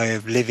new way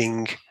of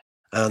living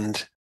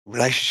and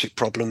relationship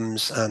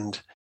problems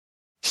and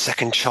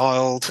second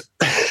child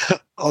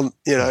on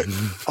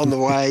the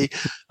way,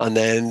 and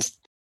then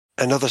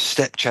another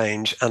step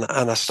change, and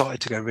I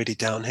started to go really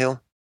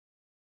downhill.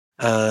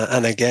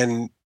 And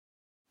again,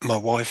 my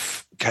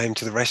wife came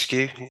to the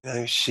rescue.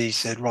 She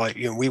said, right,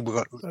 we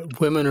were...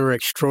 Women are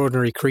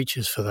extraordinary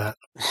creatures for that.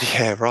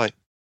 Yeah, right.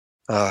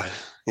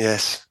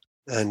 Yes.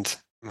 And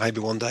maybe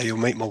one day you'll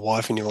meet my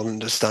wife and you'll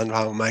understand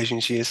how amazing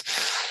she is.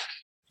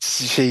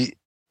 She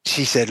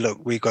said, look,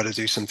 we've got to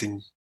do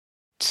something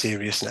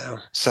serious now.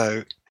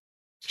 So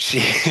she,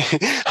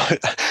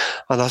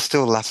 and I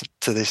still laugh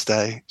to this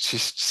day,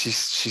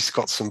 she's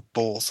got some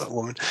balls, that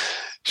woman.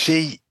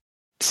 She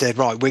said,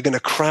 right, we're going to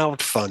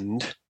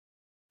crowdfund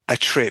a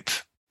trip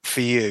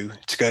for you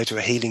to go to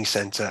a healing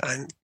center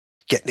and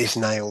get this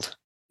nailed.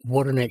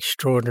 What an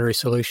extraordinary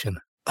solution.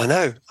 I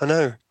know. And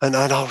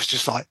I was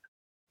just like,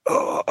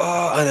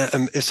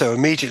 and so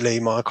immediately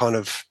my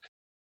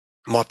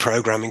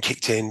programming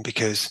kicked in,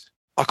 because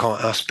I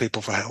can't ask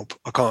people for help.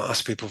 I can't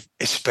ask people,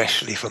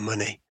 especially for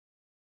money,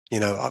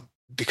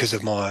 because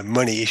of my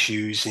money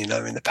issues, in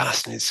the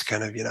past. And it's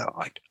kind of,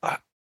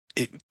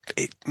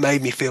 it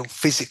made me feel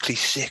physically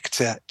sick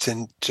to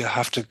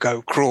have to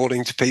go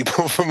crawling to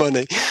people for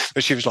money.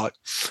 But she was like,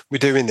 we're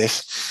doing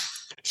this.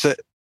 So,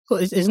 well,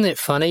 isn't it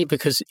funny?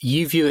 Because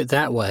you view it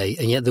that way,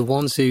 and yet the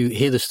ones who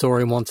hear the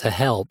story and want to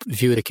help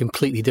view it a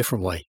completely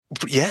different way.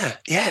 Yeah,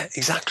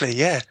 exactly.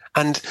 Yeah.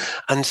 And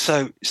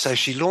so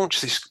she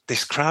launched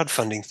this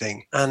crowdfunding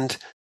thing, and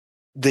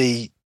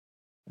the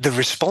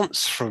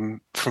response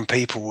from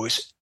people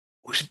was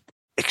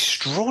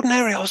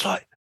extraordinary. I was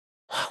like,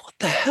 wow, what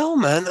the hell,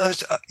 man? I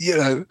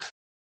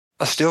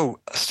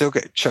still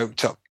get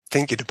choked up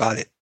thinking about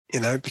it,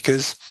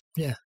 because...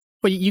 Yeah.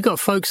 Well, you got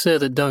folks there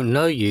that don't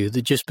know you,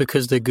 that just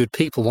because they're good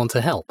people want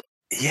to help.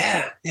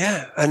 Yeah.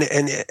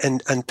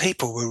 And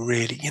people were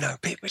really,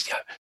 people,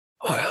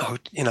 I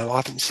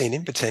haven't seen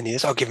him for 10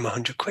 years. I'll give him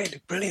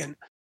 £100. Brilliant.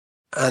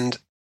 And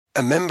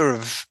a member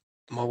of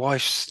my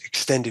wife's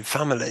extended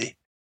family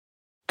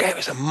gave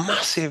us a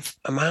massive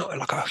amount,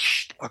 like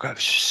a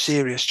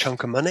serious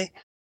chunk of money.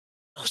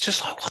 I was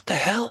just like, what the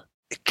hell?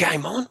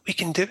 Game on, we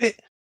can do it.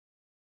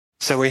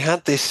 So we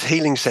had this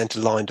healing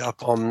center lined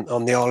up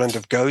on the island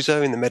of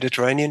Gozo in the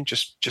Mediterranean,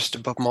 just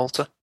above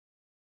Malta.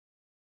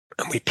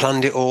 And we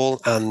planned it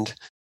all, and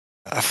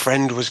a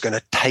friend was going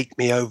to take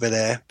me over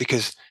there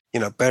because,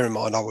 bear in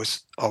mind, I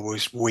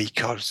was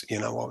weak.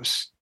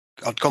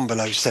 I'd gone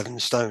below 7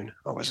 stone.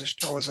 I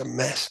was a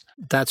mess.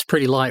 That's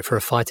pretty light for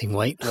a fighting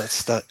weight.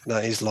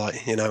 That is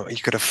light. You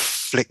could have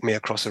flicked me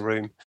across a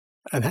room.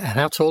 And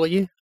how tall are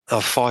you?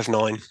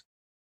 5'9".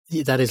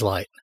 Yeah, that is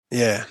light.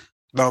 Yeah.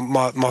 Well,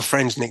 my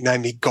friends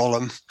nicknamed me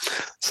Gollum,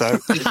 so...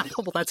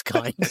 Well, that's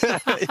kind.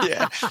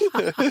 Yeah.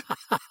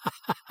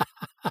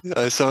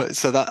 So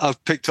that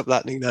I've picked up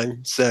that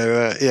nickname.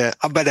 So yeah,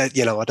 but I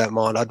don't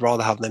mind. I'd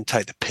rather have them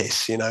take the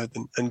piss,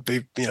 and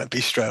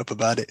be straight up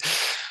about it.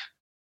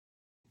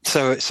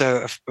 So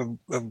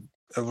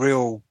a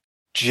real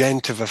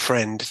gent of a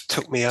friend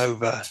took me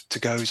over to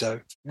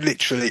Gozo,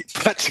 literally,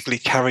 practically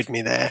carried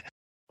me there,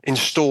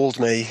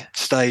 installed me,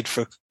 stayed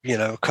for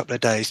a couple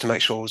of days to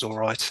make sure I was all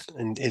right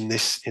in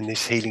this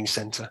healing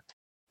center.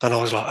 And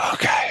I was like,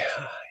 okay,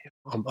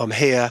 I'm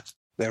here.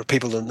 There are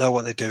people that know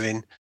what they're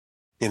doing.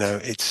 I'm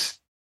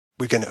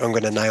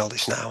going to nail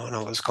this now. And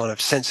I was kind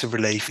of sense of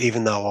relief,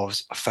 even though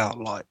I felt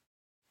like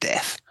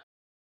death.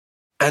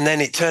 And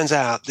then it turns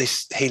out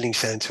this healing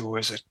center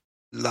was a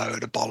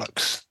load of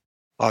bollocks.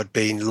 I'd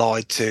been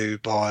lied to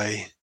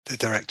by the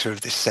director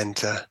of this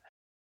center.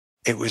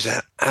 It was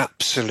an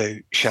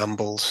absolute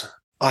shambles.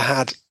 I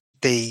had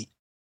the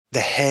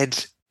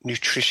head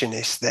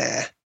nutritionist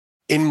there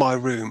in my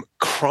room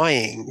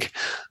crying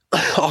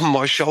on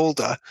my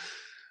shoulder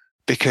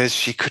because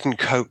she couldn't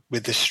cope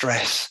with the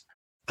stress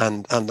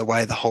and the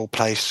way the whole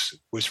place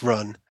was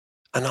run.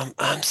 And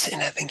I'm sitting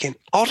there thinking,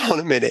 hold on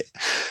a minute,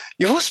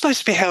 you're supposed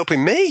to be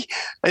helping me,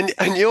 and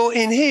you're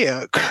in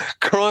here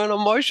crying on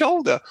my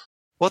shoulder.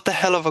 What the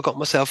hell have I got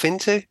myself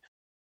into?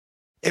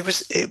 It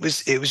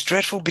was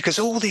dreadful because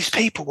all these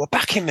people were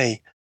backing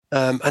me,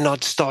 and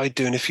I'd started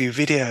doing a few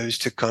videos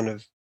to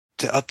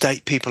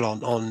update people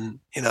on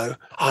and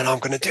I'm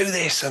going to do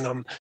this,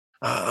 and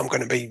I'm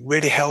going to be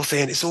really healthy,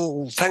 and it's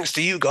all thanks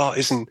to you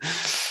guys, and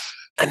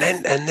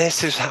then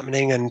this is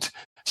happening, and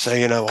so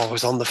I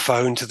was on the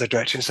phone to the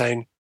director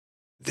saying,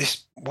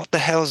 what the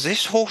hell is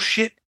this horse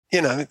shit?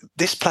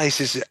 This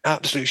place is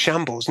absolute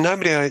shambles.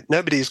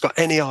 Nobody's got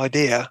any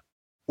idea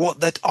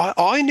what that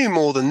I knew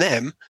more than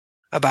them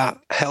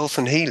about health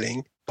and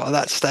healing by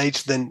that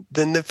stage than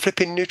the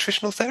flipping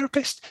nutritional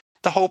therapist.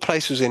 The whole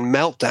place was in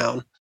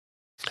meltdown.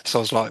 So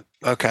I was like,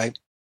 okay,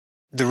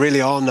 there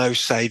really are no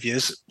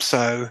saviors.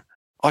 So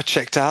I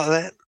checked out of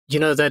that.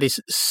 That is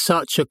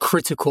such a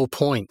critical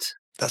point.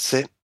 That's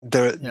it.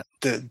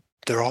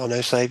 There are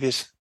no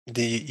saviors.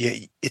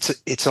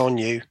 It's on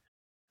you.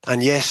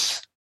 And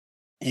yes,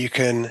 you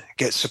can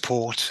get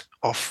support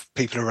off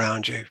people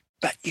around you,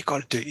 but you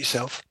got to do it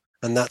yourself.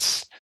 And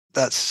that's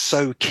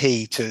so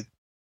key to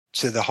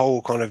the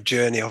whole kind of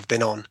journey I've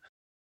been on.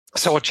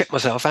 So I checked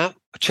myself out.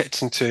 I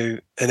checked into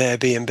an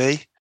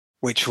Airbnb,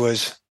 which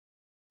was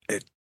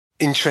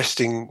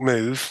interesting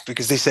move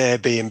because this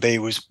Airbnb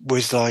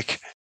was like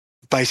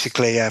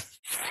basically a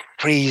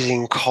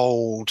freezing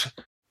cold,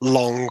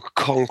 long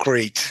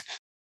concrete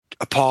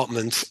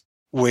apartment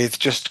with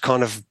just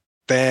kind of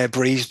bare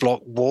breeze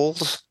block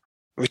walls,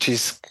 which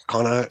is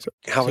kind of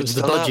how it was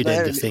the budget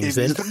end of things.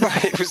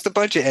 It was the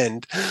budget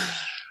end.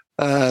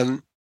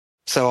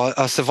 So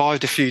I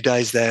survived a few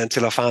days there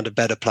until I found a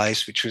better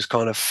place, which was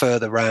kind of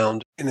further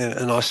round in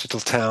a nice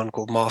little town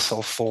called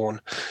Marcel Fawn.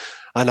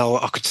 And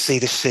I could see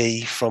the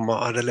sea from,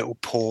 I had a little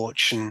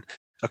porch, and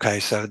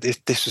okay, so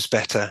this was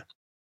better.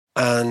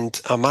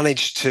 And I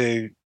managed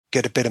to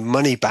get a bit of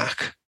money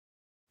back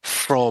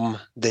from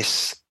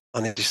this.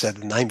 I nearly said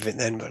the name of it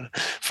then, but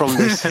from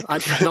this.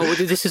 No,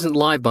 this isn't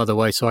live, by the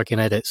way, so I can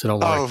edit, so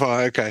don't worry. Oh,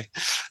 right, okay.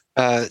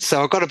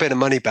 So I got a bit of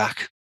money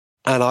back,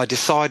 and I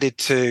decided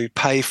to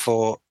pay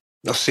for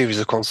a series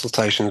of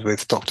consultations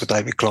with Dr.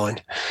 David Klein,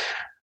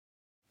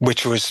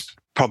 which was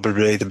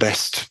probably the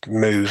best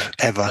move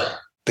ever,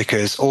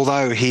 because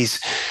although he's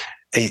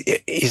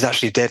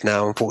actually dead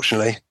now,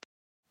 unfortunately,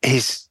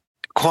 he's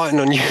quite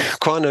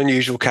an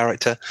unusual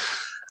character,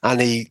 and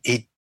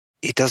he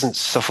doesn't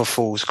suffer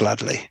fools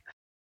gladly.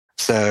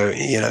 So,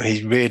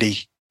 he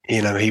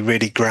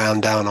really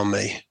ground down on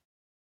me,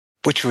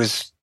 which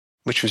was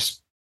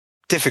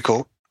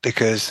difficult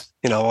because,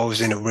 I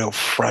was in a real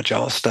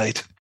fragile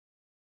state.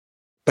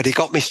 But he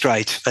got me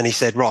straight and he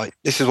said, right,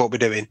 this is what we're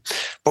doing.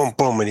 Boom,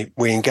 boom. And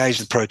we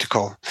engaged the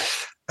protocol.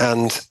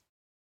 And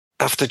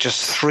after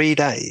just 3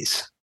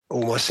 days,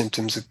 all my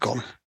symptoms had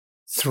gone.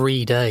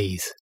 3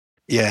 days?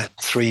 Yeah,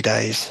 3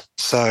 days.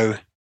 So.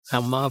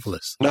 How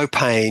marvellous. No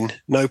pain,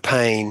 no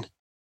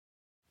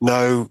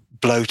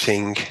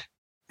bloating,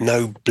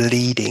 no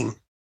bleeding.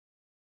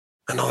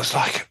 And I was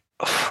like,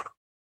 oh,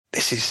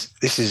 this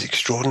is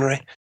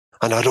extraordinary.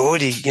 And I'd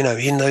already,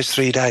 in those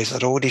 3 days,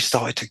 I'd already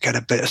started to get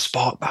a bit of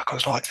spark back. I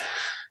was like,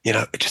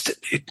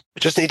 it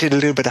just needed a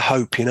little bit of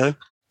hope, because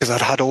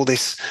I'd had all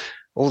this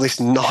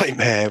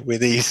nightmare with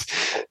these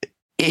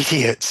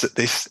idiots at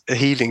this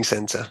healing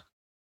centre.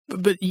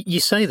 But you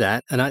say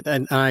that,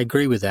 and I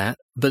agree with that.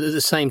 But at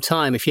the same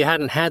time, if you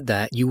hadn't had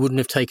that, you wouldn't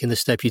have taken the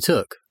step you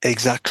took.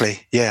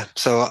 Exactly. Yeah.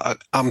 So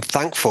I'm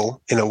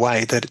thankful in a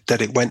way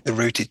that it went the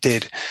route it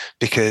did,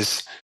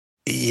 because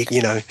you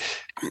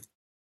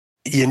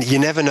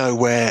never know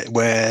where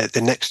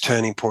the next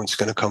turning point is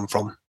going to come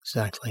from.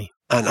 Exactly.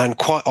 And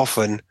quite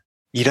often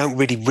you don't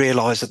really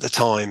realize at the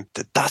time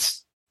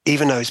that's,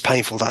 even though it's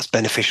painful, that's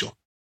beneficial.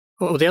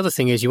 Well, the other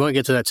thing is you won't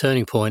get to that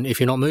turning point if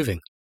you're not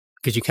moving,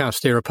 because you can't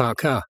steer a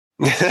parked car.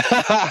 Yeah.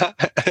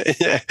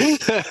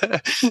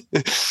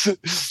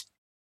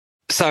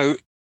 So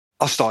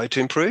I started to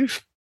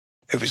improve.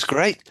 It was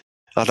great.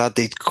 I'd had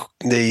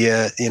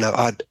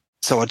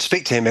so I'd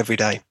speak to him every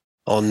day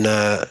on,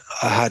 I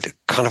had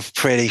kind of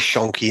pretty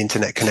shonky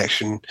internet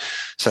connection.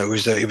 So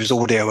it was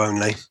audio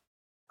only,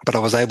 but I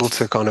was able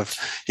to kind of,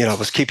 I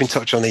was keeping in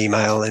touch on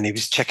email, and he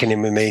was checking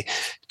in with me,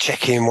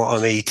 checking what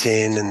I'm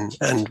eating,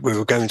 and we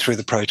were going through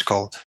the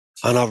protocol.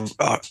 And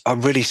I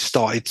really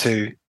started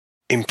to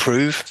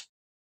improve,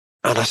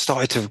 and I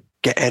started to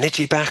get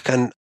energy back.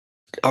 And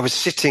I was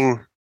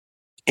sitting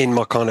in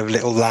my kind of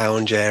little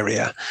lounge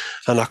area,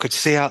 and I could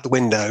see out the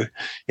window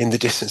in the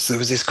distance, there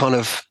was this kind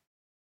of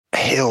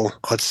hill,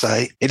 I'd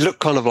say. It looked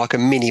kind of like a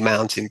mini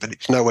mountain, but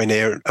it's nowhere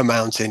near a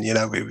mountain.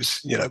 It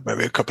was,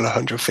 maybe a couple of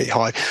 100 feet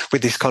high,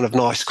 with this kind of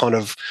nice kind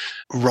of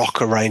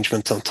rock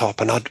arrangement on top.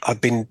 And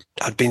I'd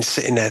been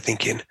sitting there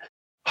thinking,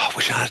 oh, I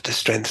wish I had the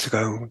strength to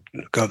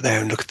go up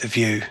there and look at the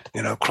view,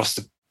 across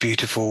the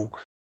beautiful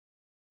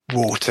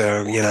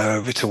water,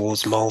 over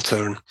towards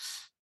Malta.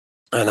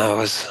 And I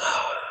was,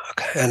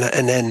 okay.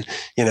 And then,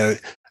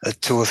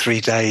 2 or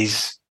 3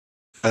 days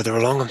further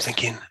along, I'm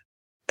thinking,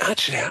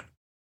 actually,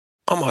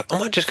 I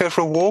might just go for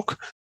a walk.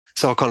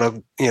 So I kind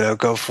of,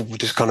 go for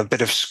this kind of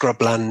bit of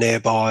scrubland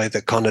nearby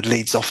that kind of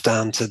leads off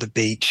down to the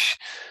beach.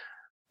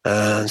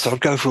 And so I'd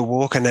go for a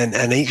walk,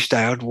 and each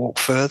day I'd walk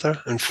further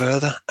and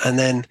further. And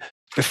then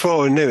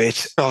before I knew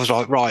it, I was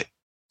like, right,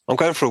 I'm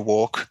going for a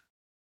walk.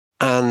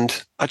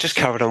 And I just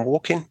carried on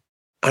walking.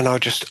 And I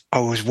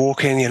was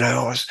walking,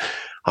 I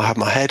had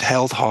my head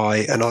held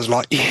high, and I was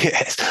like,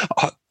 yes,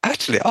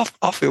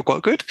 I feel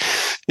quite good.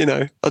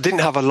 I didn't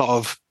have a lot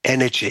of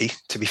energy,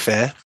 to be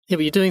fair. Yeah,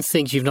 but you're doing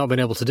things you've not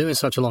been able to do in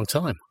such a long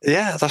time.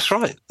 Yeah, that's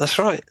right.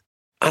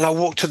 And I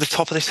walked to the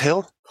top of this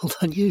hill. Well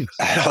done, you.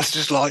 And I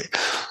was like,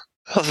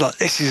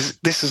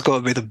 this has got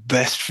to be the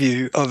best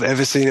view I've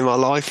ever seen in my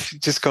life.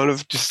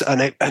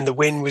 And the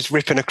wind was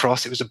ripping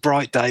across. It was a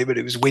bright day, but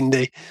it was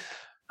windy.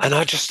 And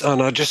I just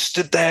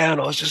stood there, and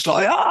I was just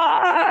like,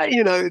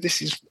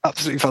 this is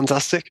absolutely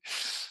fantastic.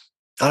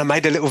 And I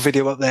made a little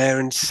video up there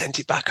and sent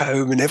it back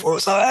home, and everyone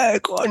was like, hey,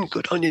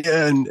 good on you.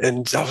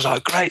 And I was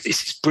like, great,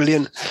 this is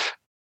brilliant.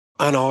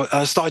 And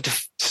I started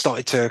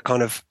to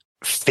kind of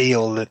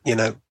feel that,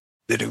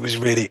 that it was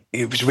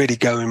really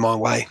going my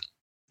way.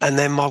 And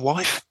then my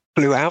wife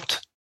flew out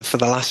for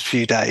the last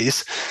few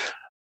days,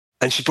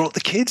 And she brought the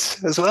kids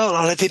as well.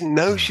 And I didn't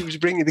know she was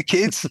bringing the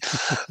kids.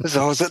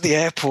 So I was at the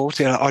airport.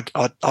 You know,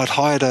 I'd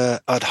hired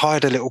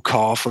a little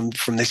car from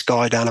this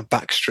guy down a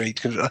back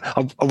street.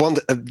 I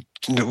wandered a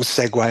little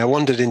segue. I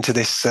wandered into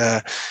this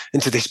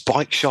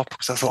bike shop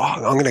because I thought,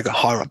 I'm going to go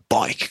hire a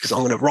bike because I'm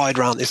going to ride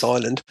around this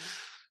island.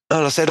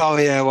 And I said, oh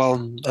yeah,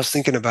 well, I was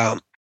thinking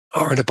about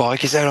hiring a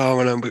bike. He said,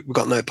 oh no, we've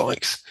got no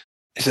bikes.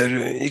 He said,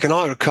 you can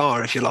hire a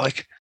car if you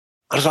like.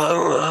 I was like,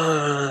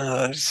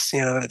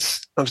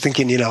 I'm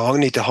thinking, I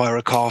need to hire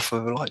a car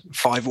for like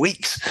 5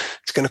 weeks.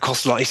 It's going to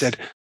cost a lot. He said,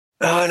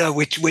 oh no,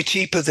 we're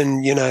cheaper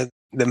than,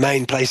 the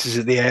main places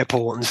at the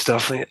airport and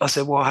stuff. And I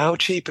said, well, how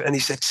cheap? And he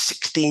said,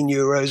 16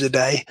 euros a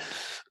day.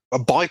 A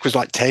bike was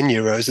like 10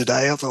 euros a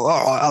day. I thought,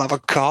 all right, I'll have a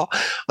car.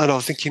 And I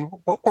was thinking,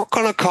 what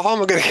kind of car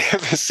am I going to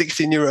get for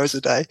 16 euros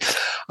a day?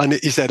 And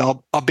he said,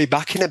 I'll be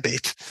back in a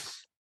bit.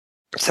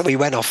 So we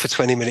went off for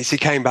 20 minutes. He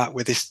came back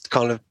with this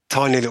kind of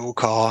tiny little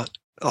car.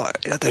 I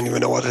don't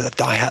even know what, a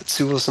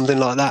Daihatsu or something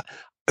like that.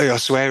 I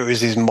swear it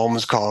was his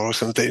mom's car or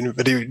something.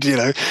 But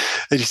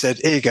he said,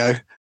 here you go.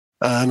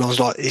 And I was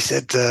like, he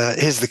said,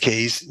 here's the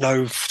keys.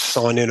 No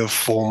signing of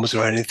forms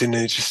or anything.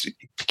 And just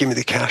give me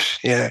the cash.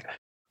 Yeah.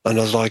 And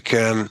I was like,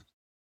 I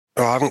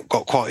haven't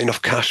got quite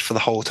enough cash for the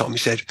whole time. He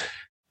said,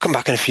 come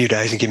back in a few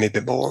days and give me a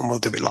bit more and we'll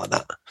do it like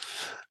that.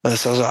 And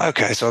so I was like,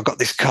 okay. So I got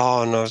this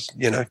car and I was,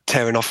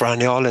 tearing off around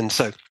the island.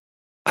 So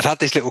I'd had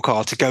this little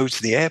car to go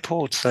to the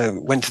airport. So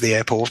went to the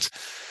airport,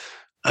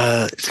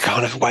 it's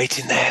kind of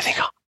waiting there. I think,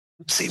 I'll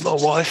see my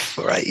wife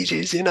for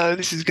ages.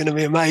 This is going to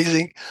be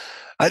amazing.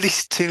 And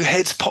these two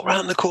heads pop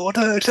around the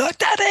corner. It's like,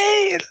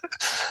 Daddy!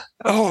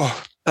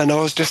 Oh, and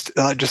I was just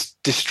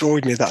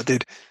destroyed me, that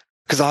did.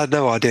 Because I had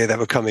no idea they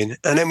were coming.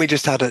 And then we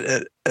just had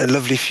a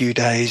lovely few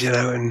days,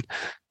 and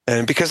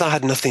because I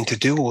had nothing to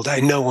do all day,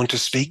 no one to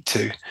speak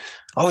to,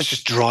 I was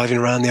just driving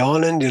around the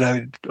island,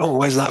 oh,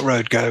 where's that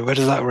road go? Where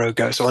does that road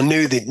go? So I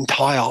knew the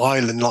entire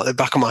island like the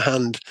back of my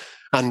hand.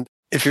 And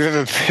if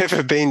you've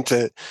ever been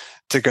to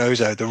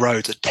Gozo, the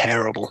roads are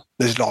terrible.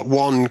 There's like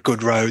one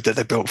good road that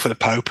they built for the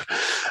Pope,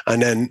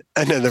 and then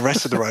the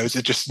rest of the roads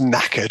are just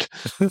knackered.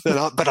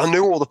 But I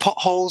knew all the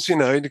potholes,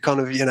 the kind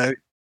of, you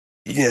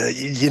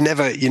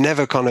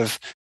never kind of,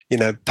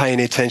 pay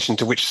any attention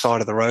to which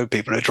side of the road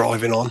people are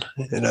driving on,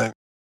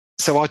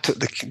 So I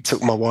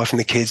took my wife and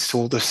the kids to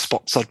all the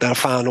spots I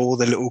found, all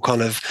the little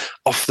kind of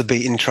off the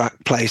beaten track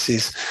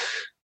places,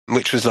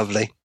 which was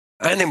lovely.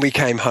 And then we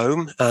came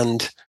home,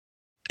 and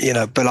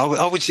but I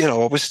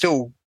was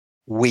still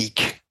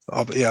weak.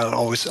 I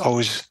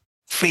was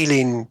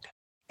feeling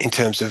in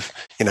terms of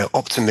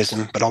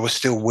optimism, but I was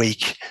still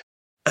weak,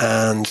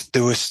 and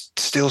there was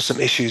still some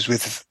issues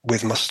with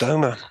my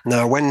stoma.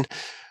 Now, when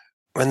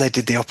they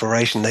did the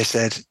operation, they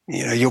said,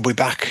 you'll be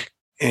back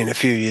in a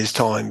few years'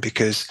 time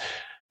because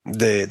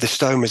the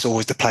stoma is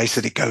always the place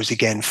that it goes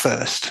again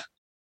first,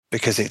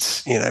 because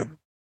it's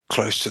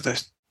close to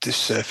the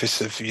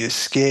surface of your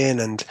skin,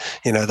 and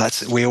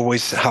we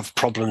always have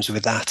problems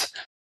with that.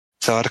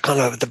 So I'd kind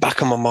of, at the back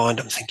of my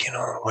mind, I'm thinking,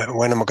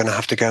 when am I going to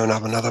have to go and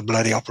have another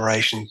bloody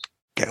operation,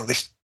 get all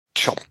this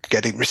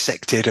get it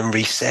resected and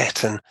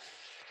reset,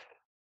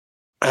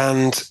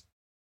 and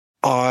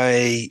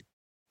I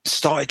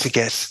started to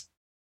get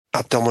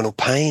abdominal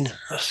pain.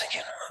 I was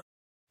thinking,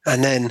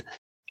 and then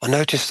I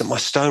noticed that my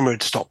stoma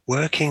had stopped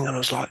working, and I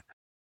was like,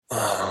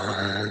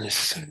 oh,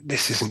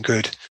 this isn't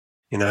good,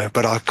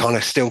 but I kind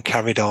of still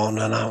carried on,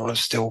 and I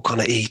was still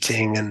kind of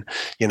eating, and,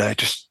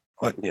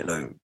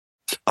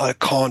 I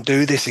can't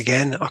do this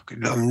again.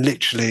 I'm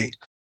literally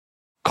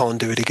can't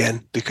do it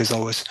again, because I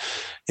was,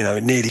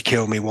 it nearly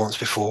killed me once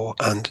before,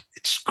 and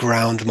it's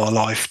ground my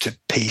life to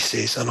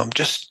pieces, and I'm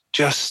just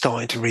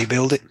starting to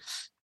rebuild it.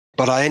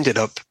 But I ended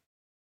up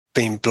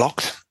being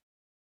blocked,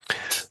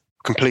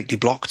 completely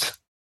blocked.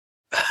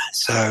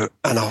 So,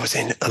 and I was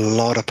in a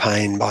lot of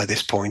pain by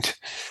this point.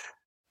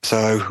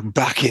 So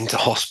back into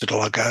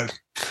hospital I go.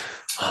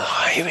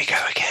 Oh, here we go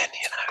again,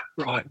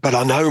 right. But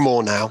I know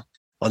more now.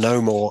 I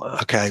know more.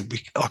 Okay,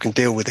 I can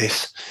deal with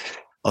this.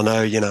 I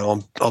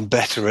know, I'm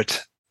better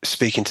at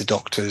speaking to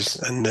doctors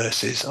and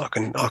nurses. I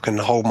can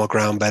hold my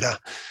ground better.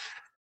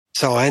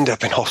 So I end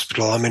up in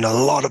hospital. I'm in a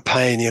lot of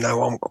pain,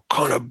 I'm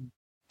kind of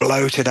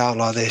bloated out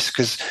like this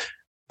because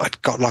I'd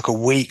got like a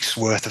week's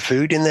worth of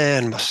food in there,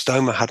 and my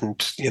stoma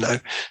hadn't,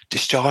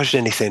 discharged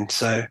anything.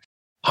 So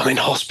I'm in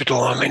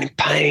hospital, I'm in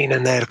pain,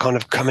 and they're kind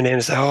of coming in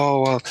and say,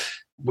 oh, well,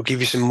 we'll give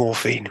you some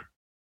morphine.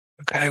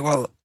 Okay,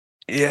 well,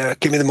 yeah,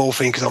 give me the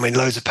morphine because I'm in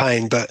loads of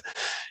pain, but,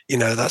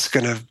 that's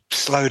going to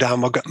slow down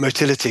my gut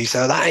motility.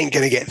 So that ain't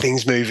going to get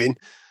things moving.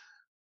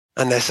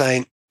 And they're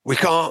saying, we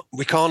can't,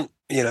 we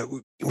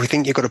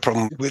think you've got a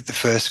problem with the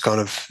first kind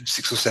of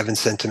 6 or 7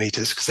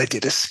 centimeters because they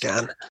did a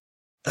scan.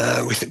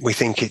 We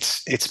think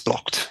it's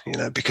blocked,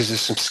 because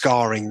there's some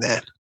scarring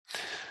there.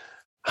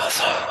 I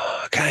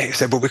thought, okay. I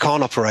said, but we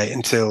can't operate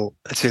until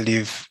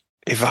you've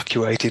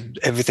evacuated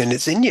everything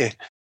that's in you.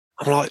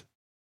 I'm like,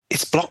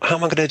 it's blocked. How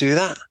am I going to do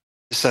that?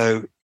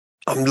 So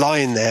I'm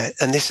lying there,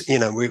 and this,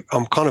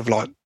 I'm kind of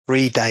like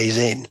 3 days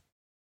in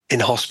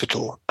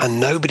hospital, and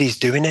nobody's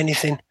doing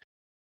anything.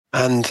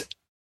 And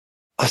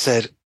I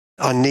said,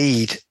 I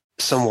need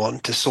someone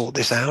to sort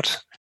this out.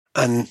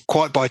 And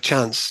quite by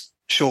chance,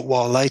 a short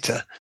while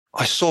later,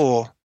 I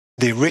saw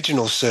the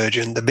original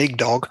surgeon, the big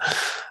dog,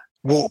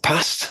 walk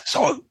past.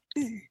 So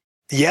I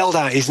yelled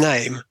out his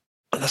name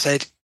and I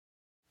said,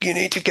 you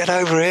need to get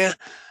over here.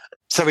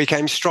 So he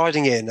came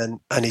striding in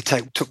and he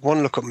took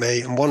one look at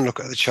me and one look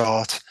at the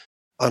chart.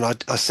 And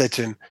I said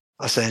to him,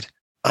 I said,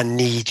 I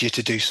need you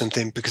to do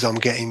something because I'm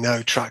getting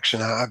no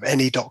traction out of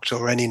any doctor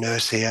or any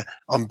nurse here.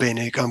 I'm being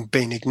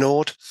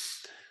ignored.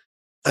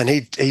 And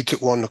he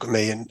took one look at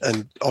me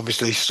and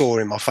obviously saw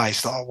in my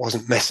face that I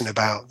wasn't messing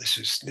about.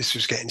 This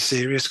was getting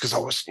serious because I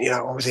was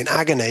in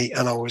agony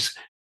and I was,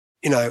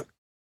 I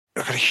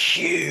got a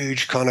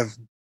huge kind of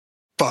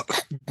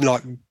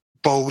like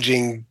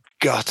bulging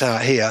gut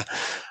out here.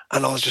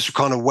 And I was just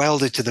kind of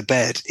welded to the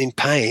bed in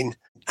pain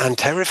and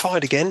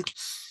terrified again.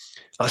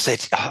 I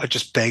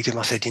just begged him.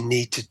 I said, you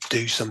need to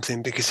do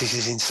something because this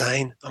is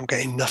insane. I'm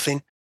getting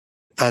nothing.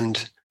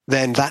 And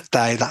then that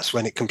day, that's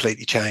when it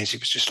completely changed.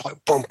 It was just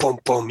like, boom, boom,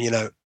 boom,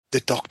 the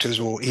doctors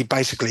he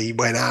basically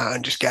went out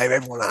and just gave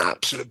everyone an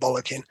absolute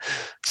bollocking.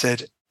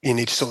 Said, you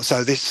need to sort.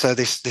 So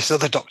this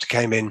other doctor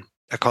came in,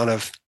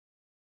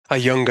 a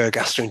younger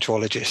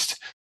gastroenterologist,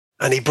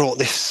 and he brought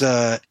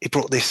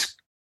this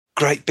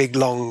great big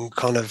long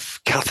kind of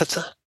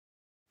catheter.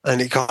 And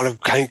he kind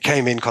of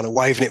came in, kind of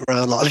waving it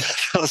around like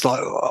I was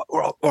like,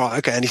 all right,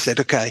 okay. And he said,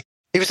 okay.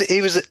 He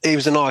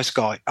was a nice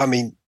guy. I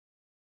mean,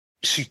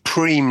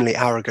 supremely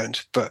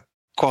arrogant, but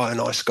quite a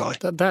nice guy.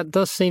 That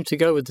does seem to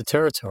go with the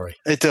territory.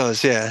 It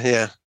does,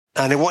 yeah.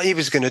 And what he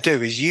was going to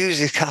do is use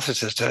his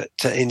catheter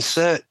to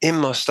insert in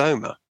my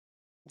stoma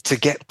to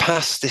get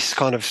past this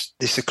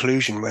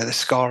occlusion where the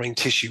scarring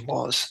tissue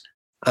was,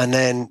 and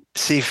then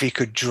see if he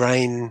could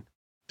drain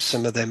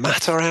some of the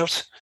matter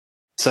out.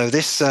 So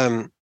this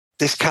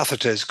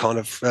catheter is kind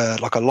of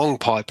like a long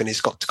pipe, and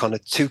it's got kind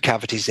of two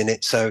cavities in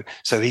it, so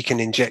he can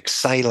inject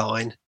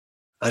saline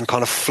and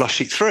kind of flush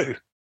it through.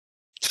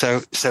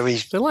 So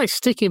they're like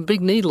sticking big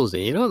needles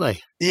in you, aren't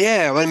they?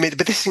 Yeah, I mean,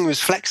 but this thing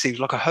was flexy,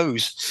 like a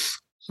hose.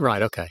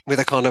 Right. Okay. With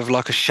a kind of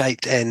like a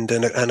shaped end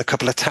and a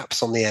couple of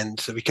taps on the end,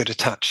 so we could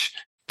attach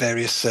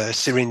various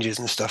syringes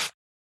and stuff.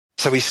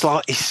 So he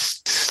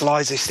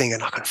slides this thing,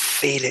 and I can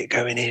feel it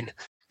going in.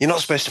 You're not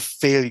supposed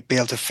to be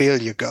able to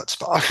feel your guts,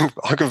 but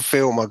I can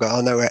feel my gut.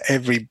 I know where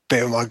every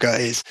bit of my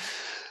gut is,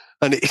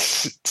 and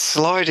it's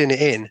sliding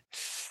it in,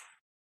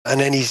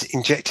 and then he's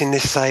injecting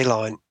this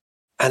saline.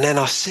 And then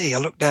I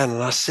look down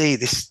and I see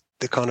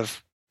the kind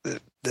of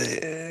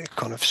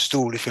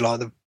stool, if you like,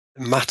 the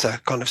matter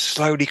kind of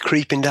slowly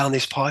creeping down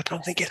this pipe. And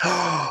I'm thinking,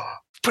 oh,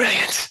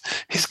 brilliant.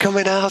 It's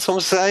coming out. I'm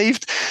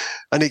saved.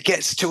 And it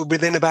gets to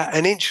within about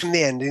an inch from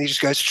the end. And he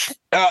just goes,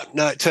 oh,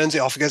 no, it turns it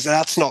off. He goes,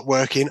 that's not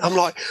working. I'm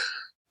like,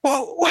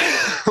 what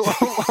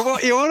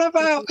are you on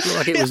about?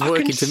 Like it was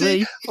working to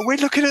me. We're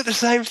looking at the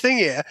same thing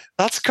here.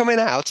 That's coming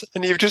out,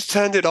 and you've just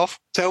turned it off.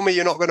 Tell me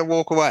you're not going to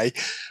walk away.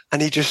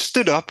 And he just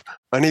stood up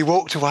and he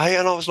walked away,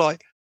 and I was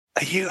like,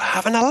 are you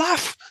having a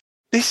laugh?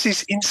 This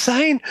is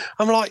insane.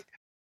 I'm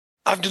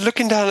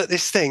looking down at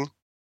this thing,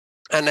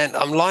 and then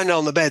I'm lying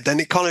on the bed. Then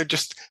it kind of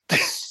just,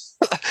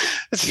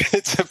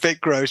 it's a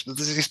bit gross, but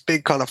there's this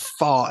big kind of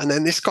fart, and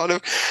then this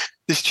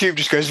tube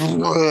just goes,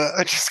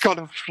 and just kind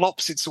of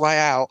flops its way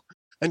out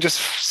and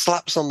just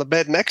slaps on the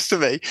bed next to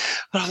me.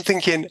 And I'm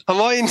thinking,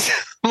 am I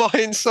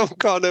in some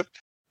kind of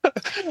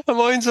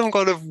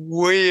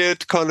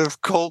weird kind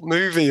of cult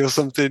movie or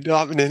something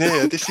happening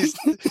here? This is,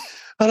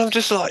 and I'm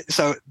just like,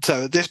 so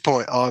at this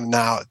point, I'm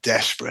now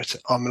desperate.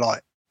 I'm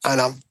like, and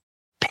I'm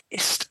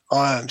pissed.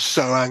 I am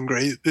so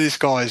angry. This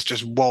guy has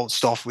just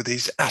waltzed off with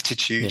his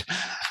attitude. Yeah.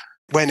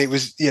 When it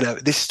was,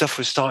 this stuff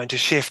was starting to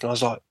shift, and I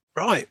was like,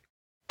 right,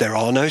 there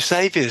are no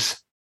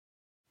saviors.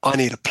 I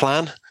need a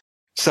plan.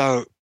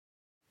 So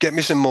get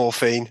me some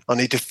morphine. I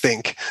need to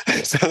think.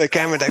 So they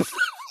came and they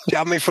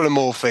jabbed me full of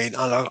morphine.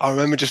 And I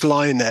remember just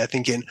lying there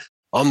thinking,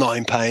 I'm not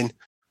in pain.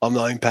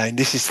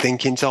 This is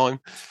thinking time.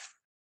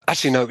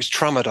 Actually, no, it was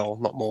tramadol,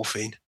 not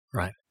morphine.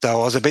 Right.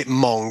 So I was a bit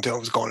monged. I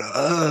was going,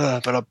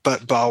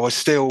 but I was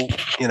still,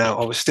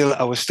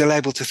 I was still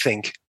able to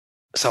think.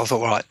 So I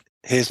thought, right,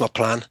 here's my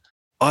plan.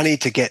 I need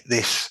to get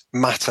this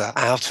matter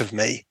out of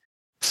me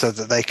so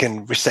that they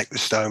can resect the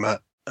stoma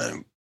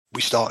and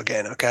we start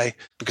again, okay?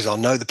 Because I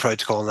know the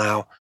protocol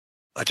now.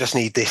 I just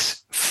need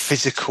this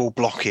physical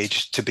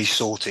blockage to be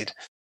sorted.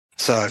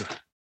 So,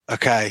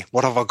 okay,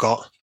 what have I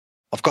got?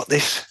 I've got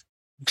this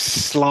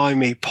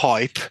slimy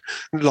pipe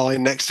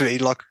lying next to me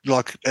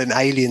like an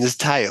alien's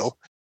tail.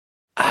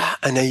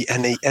 And he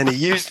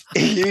used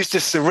a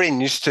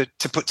syringe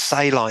to put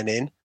saline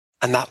in,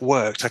 and that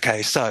worked.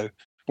 Okay, so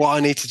what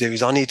I need to do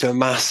is I need to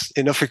amass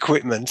enough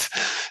equipment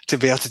to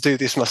be able to do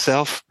this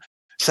myself.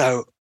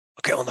 So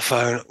I get on the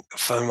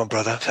phone my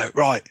brother. So,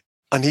 right,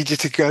 I need you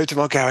to go to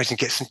my garage and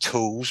get some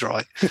tools,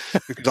 right?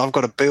 Because I've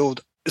got to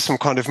build some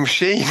kind of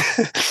machine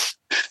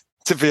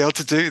to be able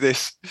to do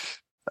this.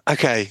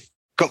 Okay,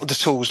 got the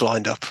tools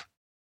lined up.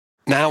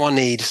 Now I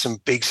need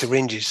some big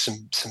syringes,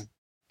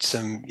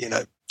 some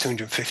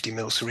 250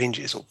 ml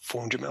syringes or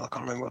 400 ml. I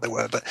can't remember what they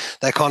were, but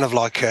they're kind of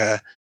like,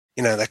 they're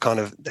kind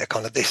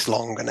of this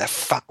long, and they're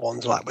fat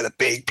ones, like with a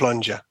big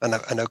plunger and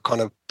a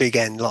kind of big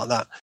end like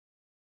that.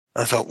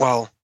 And I thought,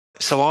 well,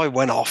 so I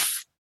went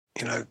off,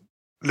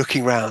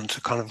 looking around,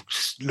 kind of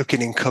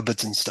looking in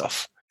cupboards and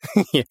stuff.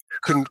 Yeah.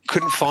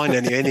 Couldn't find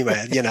any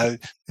anywhere,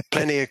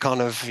 plenty of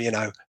kind of,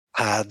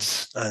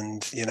 pads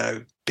and,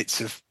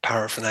 bits of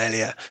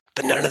paraphernalia,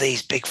 but none of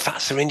these big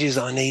fat syringes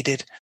I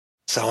needed.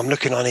 So I'm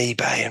looking on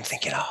eBay and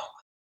thinking,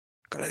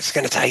 God, it's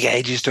going to take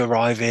ages to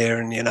arrive here.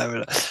 And,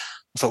 I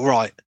thought,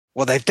 right,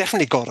 well, they've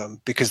definitely got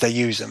them because they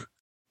use them.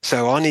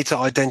 So I need to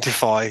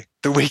identify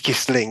the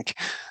weakest link.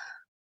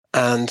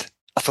 And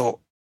I thought,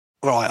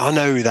 right, I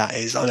know who that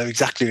is. I know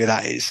exactly who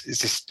that is.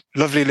 It's this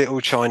lovely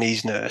little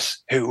Chinese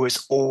nurse who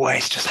was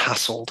always just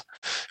hassled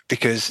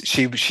because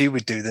she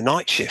would do the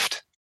night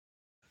shift.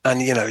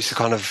 And, it's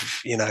kind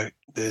of,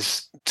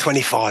 there's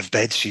 25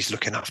 beds she's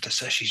looking after.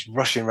 So she's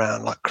rushing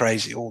around like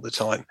crazy all the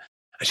time.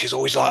 And she's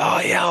always like, oh,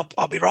 yeah,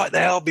 I'll be right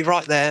there. I'll be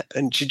right there.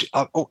 And she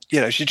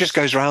just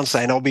goes around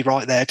saying, I'll be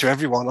right there to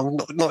everyone. I'm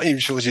not even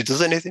sure she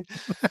does anything.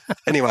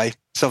 Anyway,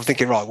 so I'm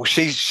thinking, right, well,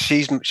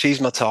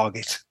 she's my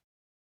target.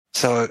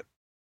 So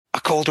I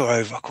called her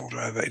over.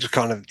 It was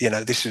kind of,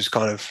 this was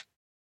kind of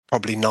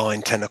probably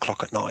 9, 10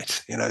 o'clock at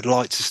night. The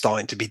lights are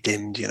starting to be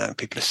dimmed,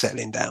 people are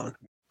settling down.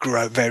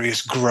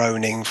 Various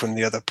groaning from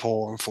the other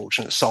poor,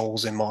 unfortunate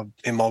souls in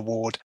my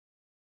ward.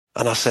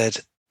 And I said,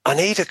 I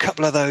need a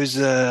couple of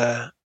those,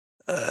 I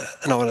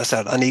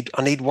said, I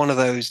need one of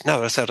those.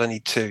 No, I said, I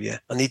need two. Yeah.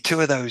 I need two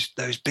of those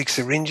big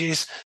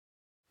syringes.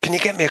 Can you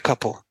get me a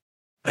couple?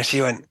 And she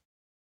went,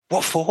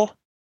 what for?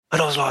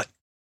 And I was like,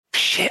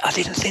 shit, I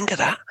didn't think of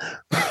that.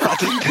 I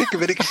didn't think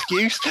of an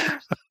excuse.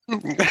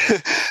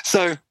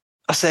 So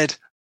I said,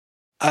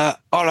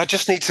 I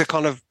just need to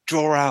kind of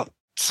draw out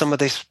some of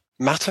this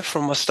matter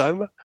from my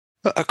stoma.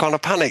 I kind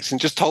of panicked and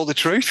just told the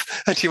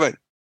truth. And she went,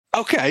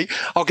 okay,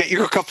 I'll get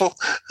you a couple.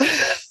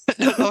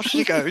 And off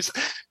she goes.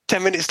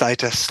 10 minutes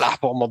later,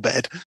 slap on my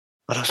bed.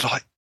 And I was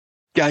like,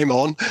 game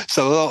on.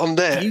 So I'm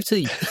there.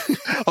 Beauty.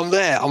 I'm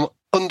there. I've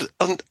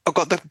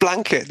got the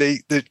blanket,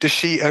 the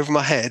sheet over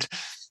my head.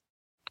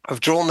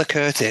 I've drawn the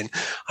curtain,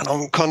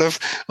 and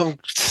I'm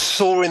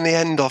sawing the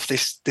end off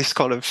this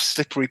kind of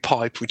slippery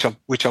pipe, which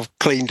I've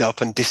cleaned up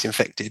and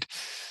disinfected,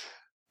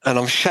 and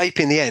I'm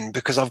shaping the end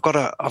because I've got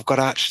to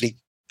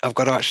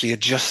actually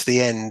adjust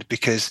the end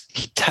because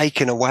he'd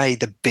taken away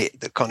the bit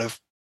that kind of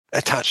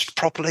attached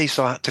properly,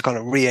 so I had to kind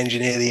of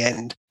re-engineer the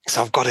end.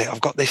 So I've got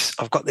this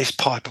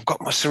pipe, I've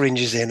got my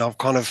syringes in, I've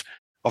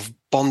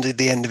bonded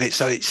the end of it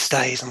so it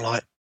stays. I'm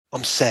like,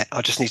 I'm set.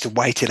 I just need to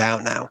wait it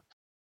out now.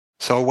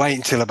 So I wait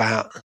until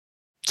about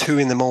 2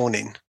 a.m,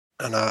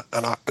 and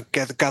I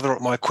gather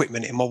up my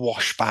equipment in my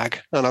wash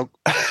bag, and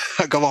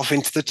I go off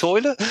into the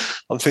toilet.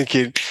 I'm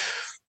thinking,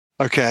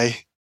 okay,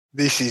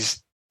 this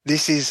is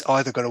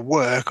either going to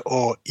work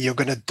or you're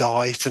going to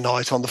die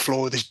tonight on the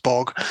floor of this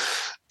bog.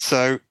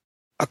 So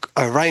I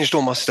arranged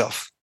all my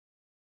stuff,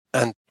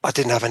 and I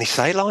didn't have any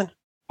saline,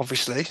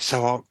 obviously.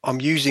 So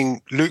I'm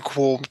using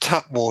lukewarm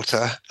tap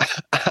water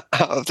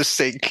out of the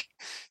sink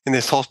in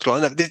this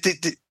hospital. And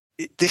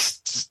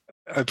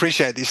I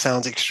appreciate this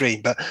sounds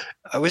extreme, but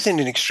I was in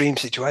an extreme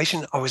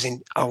situation. I was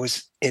in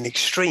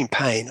extreme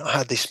pain. I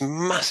had this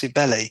massive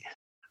belly,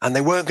 and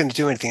they weren't going to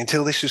do anything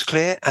until this was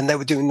clear, and they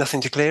were doing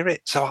nothing to clear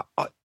it. So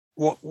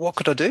what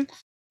could I do?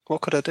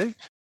 What could I do?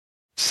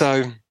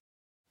 So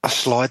I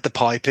slide the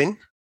pipe in.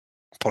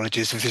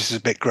 Apologies if this is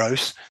a bit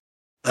gross.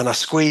 And I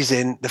squeeze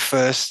in the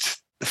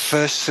first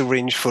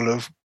syringe full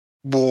of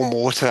warm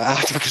water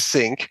out of the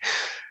sink,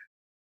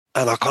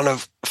 and I kind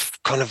of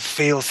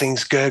feel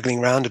things gurgling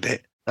around a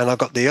bit. And I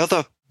got the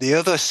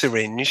other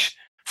syringe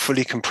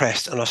fully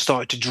compressed, and I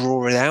started to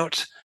draw it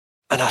out,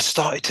 and I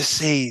started to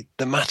see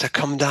the matter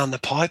come down the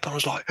pipe. I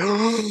was like,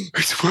 oh,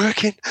 it's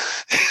working.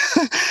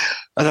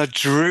 And I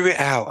drew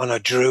it out, and I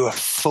drew a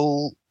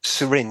full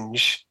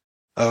syringe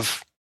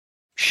of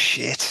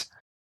shit,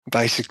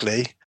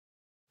 basically,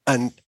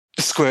 and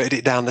squirted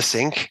it down the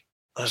sink.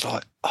 I was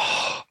like,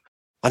 oh,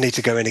 I need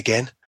to go in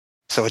again.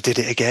 So I did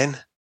it again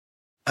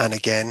and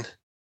again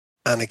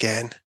and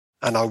again.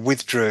 And I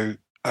withdrew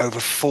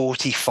over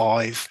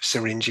 45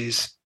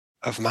 syringes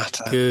of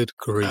matter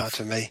out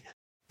of me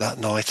that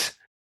night.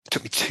 It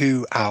took me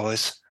 2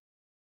 hours.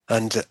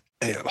 And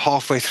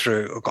halfway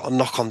through, I got a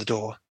knock on the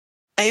door.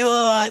 Are you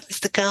all right,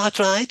 Mr.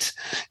 Cartwright?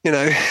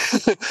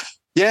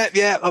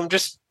 Yeah, I'm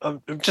just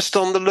on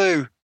the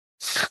loo.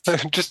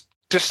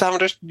 just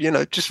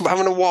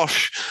having a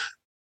wash.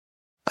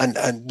 And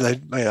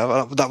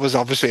that was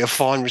obviously a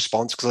fine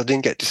response because I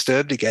didn't get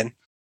disturbed again.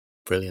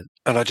 Brilliant.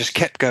 And I just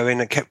kept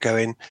going and kept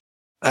going.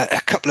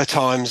 A couple of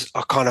times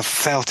I kind of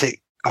felt it.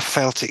 I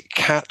felt it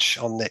catch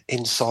on the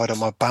inside of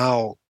my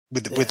bowel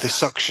with the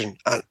suction,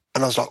 and I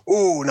was like,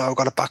 "Oh no, I've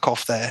got to back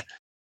off there."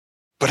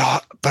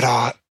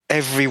 But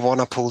every one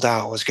I pulled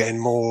out, I was getting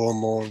more and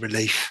more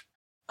relief.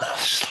 And I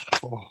was just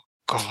like, "Oh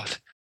God,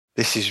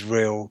 this is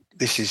real.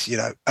 This is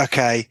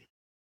okay.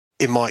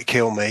 It might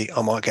kill me.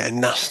 I might get a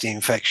nasty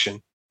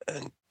infection."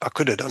 and I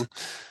could have done,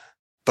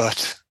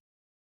 but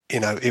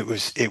it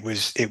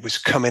was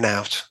coming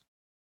out.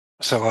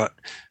 So I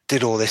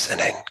did all this and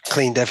then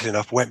cleaned everything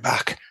up, went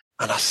back,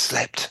 and I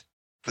slept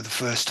for the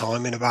first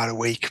time in about a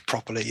week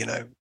properly,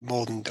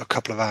 more than a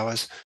couple of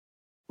hours.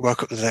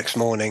 Woke up the next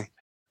morning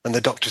and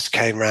the doctors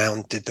came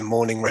round, did the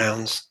morning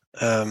rounds,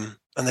 and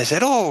they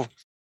said, "Oh,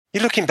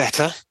 you're looking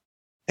better.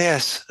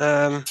 Yes.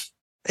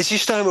 Is your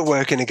stoma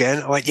working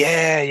again?" I went,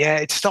 yeah,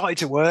 it started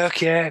to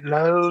work. Yeah,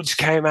 loads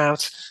came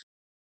out.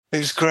 It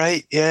was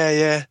great.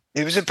 Yeah.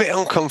 It was a bit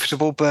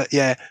uncomfortable, but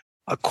yeah,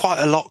 quite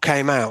a lot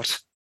came out.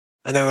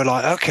 And they were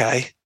like,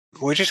 "Okay,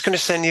 we're just going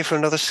to send you for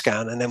another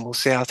scan and then we'll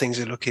see how things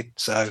are looking."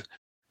 So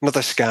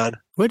another scan.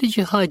 Where did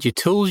you hide your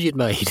tools you'd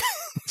made?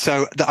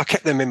 So I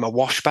kept them in my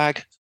wash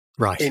bag.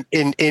 Right.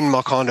 In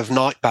my kind of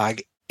night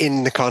bag,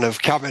 in the kind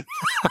of cabinet,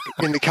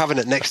 in the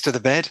cabinet next to the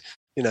bed,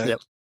 Yep.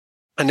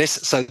 And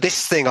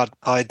this thing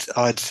I'd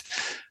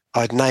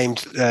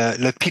named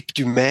Le Pipe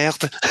du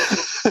Merde.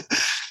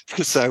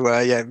 So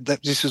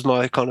this was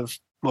my kind of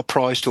my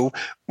prize tool,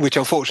 which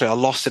unfortunately I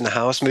lost in the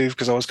house move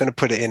because I was going to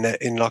put it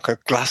in like a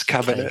glass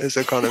cabinet as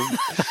a kind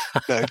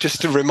of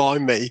just to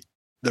remind me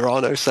there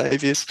are no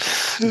saviours.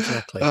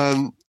 Exactly.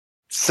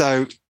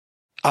 So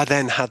I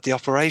then had the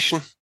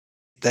operation.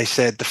 They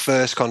said the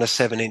first kind of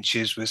 7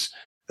 inches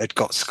they'd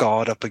got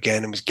scarred up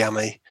again and was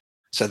gammy.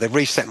 So they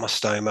reset my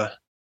stoma.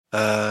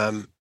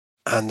 And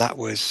that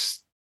was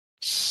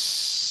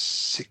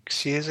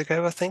 6 years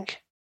ago, I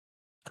think.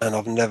 And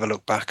I've never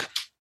looked back.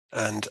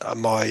 And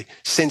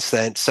since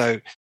then, if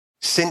I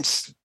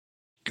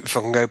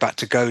can go back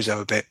to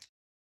Gozo a bit,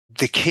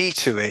 the key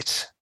to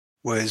it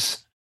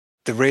was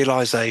the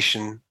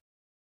realization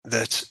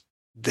that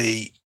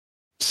the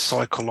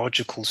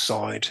psychological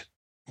side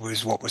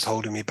was what was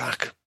holding me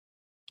back.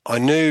 I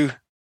knew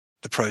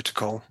the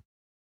protocol,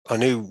 I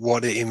knew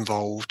what it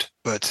involved,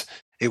 but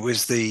it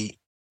was the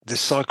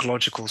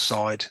psychological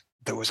side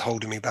that was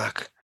holding me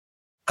back.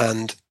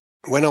 And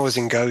when I was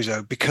in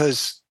Gozo,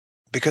 because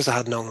I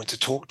had no one to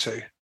talk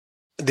to,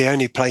 the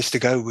only place to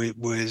go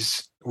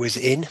was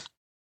in,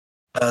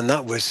 and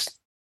that was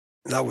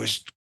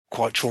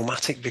quite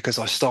traumatic because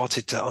I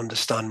started to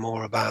understand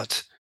more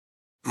about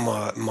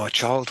my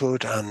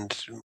childhood and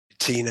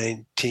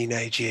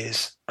teenage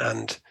years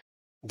and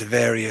the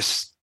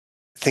various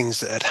things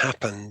that had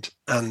happened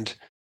and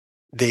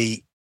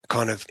the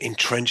kind of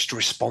entrenched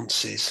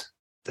responses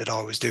that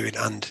I was doing.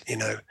 And,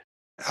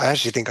 I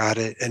actually think I had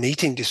an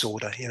eating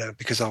disorder,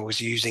 because I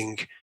was using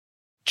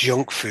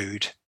junk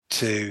food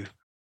to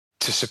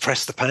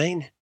suppress the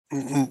pain,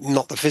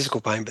 not the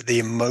physical pain, but the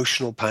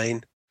emotional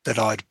pain that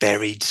I'd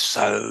buried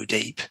so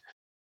deep.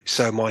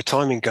 So my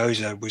time in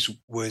Gozo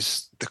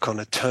was the kind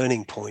of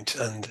turning point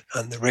and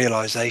the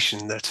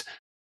realization that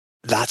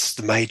that's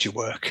the major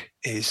work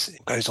it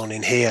goes on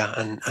in here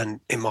and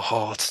in my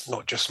heart,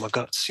 not just my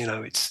guts.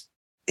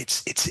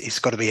 It's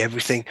got to be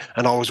everything.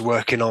 And I was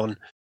working on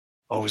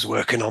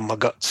my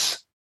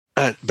guts,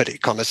 but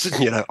it kind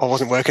of, I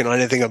wasn't working on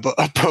anything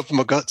above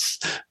my guts.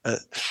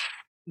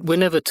 We're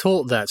never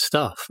taught that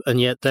stuff, and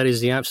yet that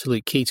is the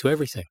absolute key to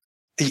everything.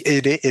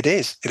 It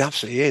is. It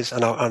absolutely is,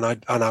 and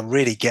I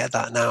really get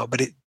that now.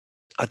 But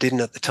I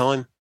didn't at the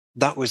time.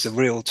 That was the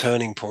real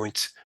turning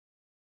point.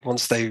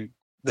 Once they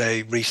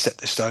reset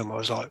the stoma, I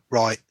was like,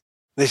 right,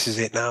 this is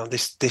it now.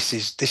 This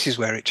is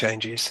where it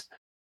changes,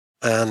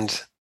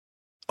 and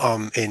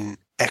I'm in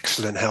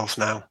excellent health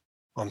now.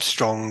 I'm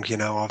strong.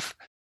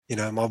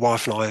 My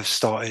wife and I have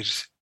started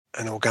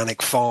an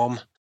organic farm,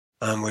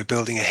 and we're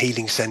building a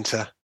healing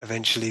centre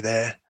eventually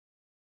there.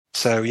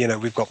 So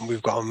we've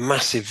got a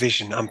massive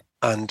vision,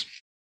 and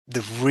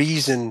the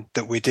reason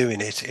that we're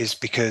doing it is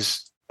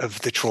because of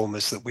the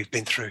traumas that we've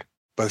been through,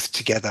 both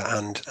together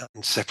and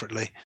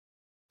separately.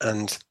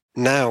 And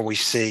now we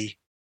see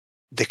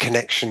the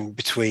connection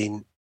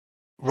between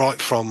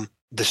right from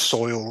the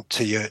soil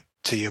to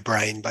your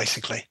brain,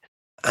 basically,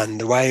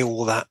 and the way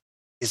all that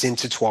is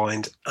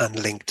intertwined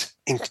and linked,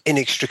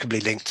 inextricably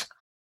linked,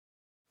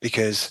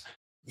 because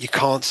you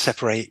can't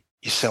separate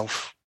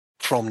yourself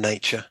from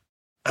nature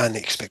and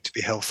expect to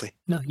be healthy.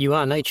 No, you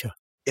are nature.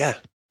 Yeah.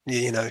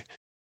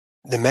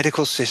 The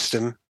medical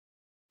system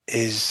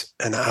is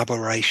an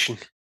aberration.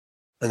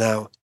 And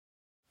now,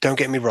 don't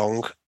get me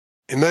wrong,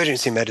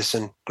 emergency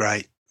medicine,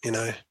 great,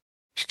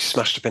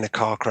 smashed up in a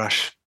car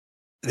crash.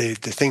 The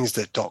things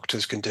that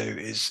doctors can do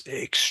is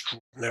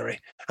extraordinary.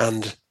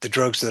 And the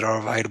drugs that are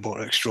available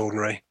are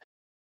extraordinary.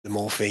 The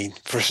morphine,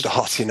 for a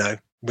start,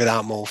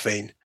 without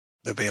morphine,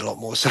 there'll be a lot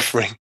more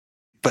suffering.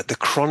 But the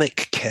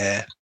chronic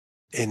care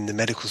in the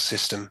medical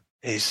system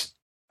is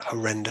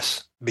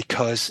horrendous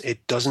because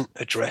it doesn't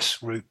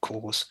address root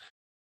cause.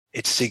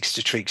 It seeks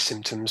to treat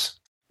symptoms.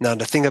 Now,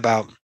 the thing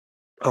about,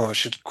 I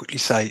should quickly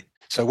say,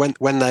 so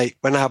when I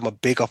had my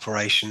big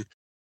operation,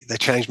 they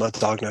changed my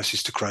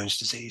diagnosis to Crohn's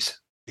disease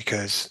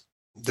because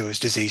there was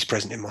disease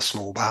present in my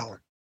small bowel.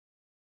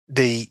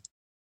 The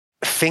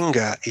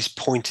finger is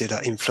pointed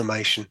at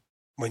inflammation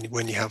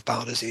when you have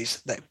bowel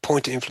disease. They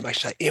point at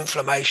inflammation. Say,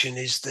 inflammation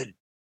is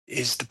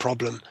the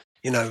problem.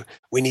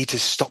 we need to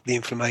stop the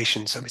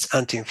inflammation. So it's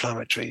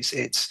anti-inflammatories,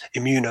 it's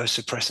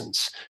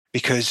immunosuppressants,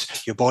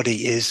 because your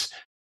body is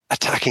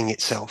attacking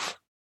itself.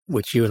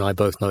 Which you and I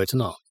both know it's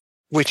not.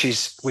 Which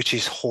is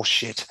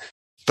horseshit.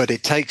 But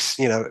it takes,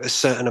 a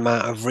certain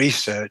amount of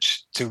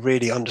research to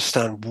really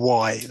understand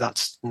why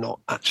that's not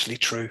actually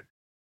true.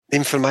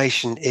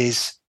 Inflammation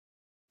is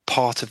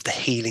part of the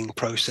healing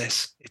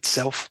process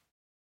itself.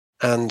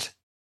 And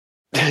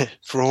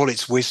for all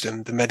its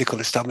wisdom, the medical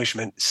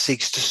establishment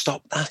seeks to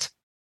stop that.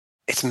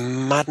 It's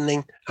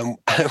maddening. And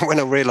when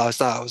I realized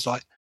that, I was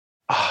like,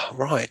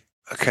 right,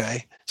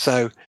 okay.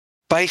 So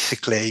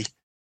basically,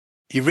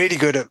 you're really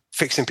good at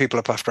fixing people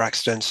up after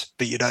accidents,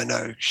 but you don't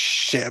know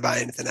shit about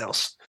anything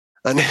else.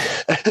 And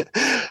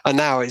and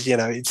now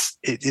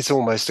it's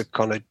almost a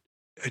kind of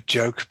a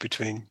joke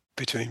between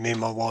me and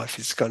my wife.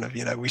 It's kind of,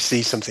 we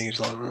see something, it's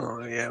like,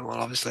 oh yeah, well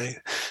obviously,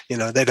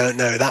 they don't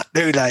know that,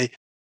 do they?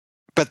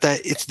 But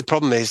the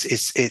problem is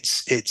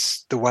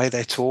it's the way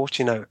they're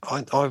taught.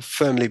 I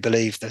firmly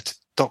believe that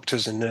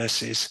doctors and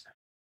nurses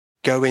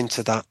go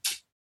into that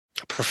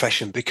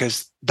profession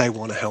because they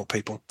want to help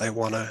people. They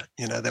want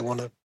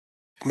to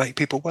make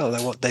people well.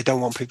 They don't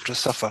want people to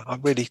suffer. I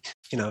really,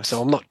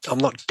 so I'm not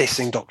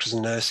dissing doctors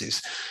and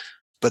nurses,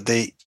 but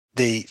the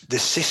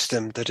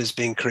system that has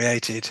been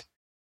created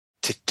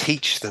to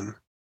teach them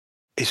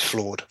is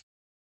flawed,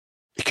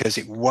 because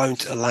it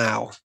won't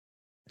allow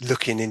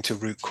looking into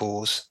root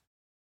cause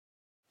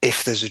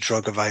if there's a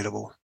drug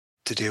available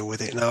to deal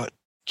with it. Now, I'll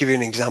give you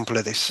an example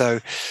of this. So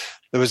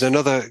there was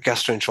another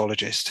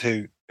gastroenterologist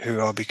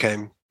who I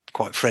became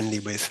quite friendly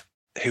with,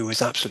 who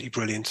was absolutely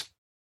brilliant.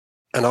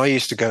 And I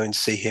used to go and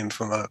see him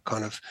from a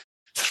kind of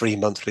 3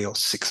 monthly or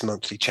 6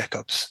 monthly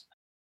checkups.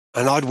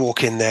 And I'd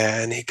walk in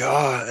there and he'd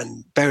go,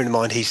 and bearing in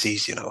mind he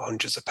sees,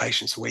 hundreds of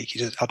patients a week.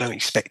 I don't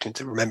expect him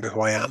to remember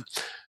who I am.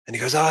 And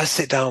he goes,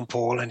 sit down,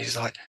 Paul. And he's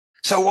like,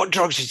 so what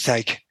drugs did you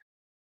take?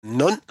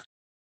 None.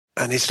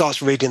 And he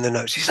starts reading the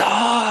notes. He's,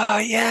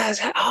 yes.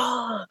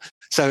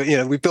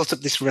 So, we built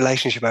up this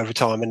relationship over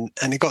time, and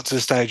it got to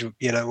the stage,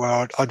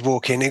 where I'd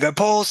walk in and go,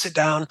 Paul, sit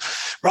down.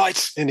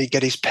 Right. And he'd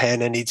get his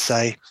pen and he'd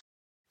say,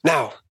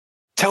 now,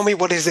 tell me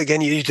what is it again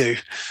you do?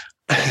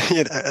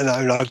 And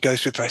I'd go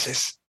through the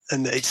process,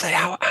 and he'd say,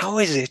 how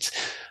is it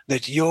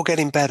that you're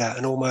getting better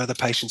and all my other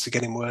patients are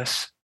getting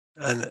worse?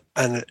 And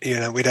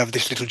we'd have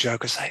this little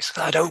joke and say,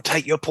 I don't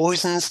take your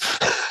poisons.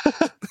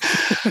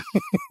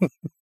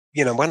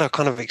 When I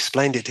kind of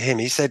explained it to him,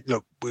 he said,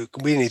 look,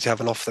 we need to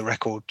have an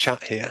off-the-record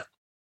chat here.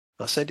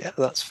 I said, yeah,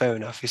 that's fair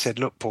enough. He said,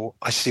 look, Paul,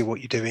 I see what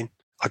you're doing.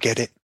 I get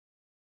it.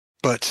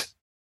 But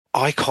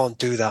I can't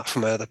do that for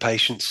my other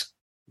patients,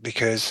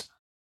 because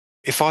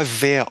if I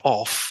veer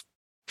off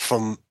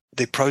from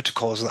the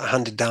protocols that are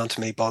handed down to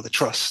me by the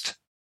trust,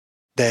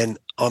 then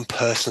I'm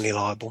personally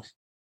liable.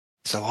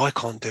 So I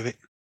can't do it.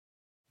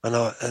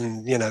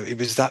 And it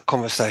was that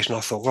conversation. I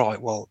thought,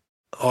 right, well,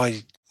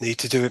 I need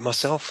to do it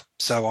myself.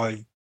 So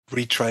I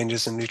retrained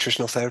as a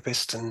nutritional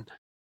therapist, and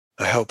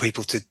I help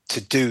people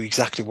to do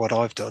exactly what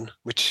I've done,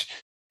 which,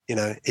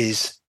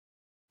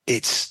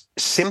 it's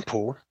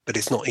simple, but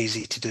it's not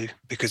easy to do,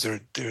 because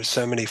there are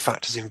so many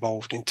factors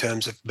involved in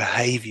terms of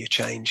behavior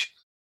change.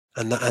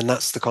 And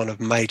that's the kind of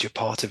major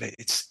part of it.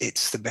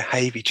 It's the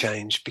behavior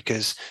change,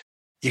 because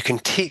you can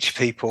teach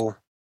people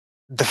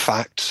the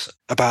facts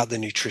about the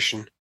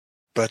nutrition,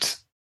 and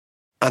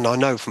I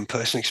know from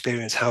personal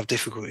experience how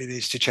difficult it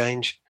is to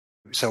change.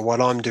 So what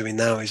I'm doing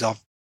now is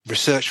I've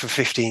researched for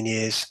 15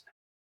 years,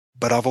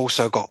 but I've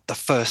also got the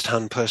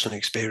first-hand personal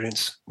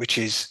experience, which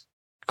is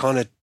kind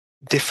of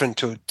different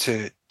to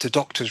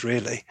doctors,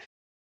 really,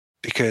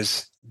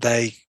 because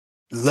they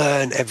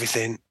learn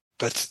everything,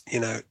 but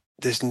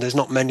there's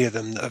not many of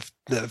them that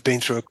have been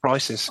through a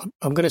crisis.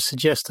 I'm going to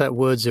suggest that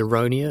word's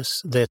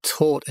erroneous. They're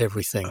taught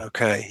everything.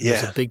 Okay, yeah.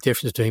 There's a big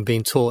difference between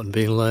being taught and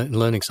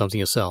learning something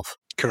yourself.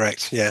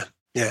 Correct. Yeah.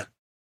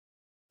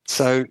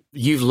 So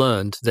you've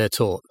learned, they're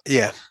taught.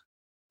 Yeah,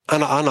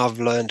 and I've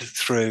learned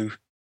through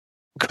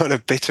kind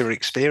of bitter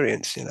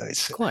experience.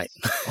 It's quite.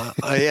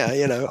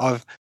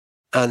 I've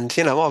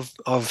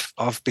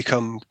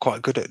become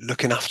quite good at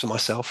looking after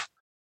myself,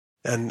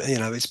 and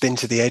it's been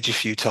to the edge a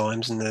few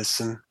times, and there's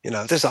some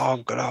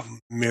I've got a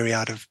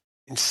myriad of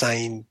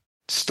insane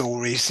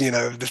stories,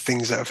 of the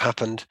things that have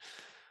happened.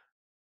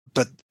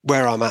 But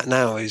where I'm at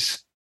now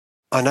is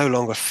I no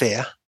longer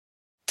fear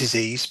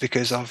disease,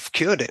 because I've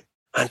cured it.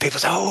 And people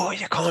say, oh,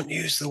 you can't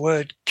use the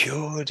word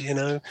cured,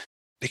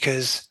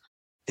 because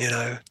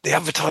the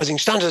Advertising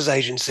Standards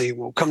Agency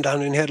will come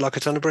down in your head like a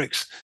ton of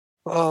bricks.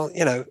 Well,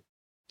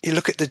 you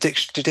look at the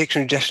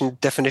dictionary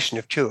definition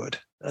of cured,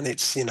 and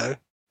it's, the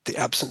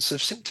absence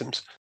of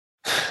symptoms,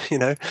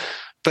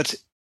 But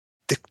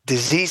the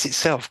disease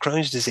itself,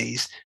 Crohn's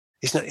disease,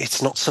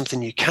 it's not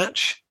something you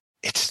catch.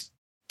 It's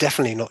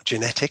definitely not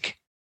genetic,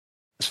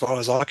 as far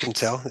as I can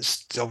tell.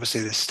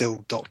 Obviously, there's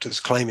still doctors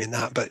claiming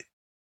that, but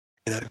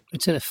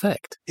it's an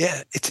effect.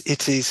 Yeah,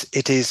 it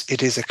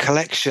is a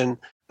collection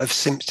of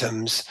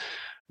symptoms,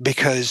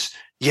 because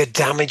you're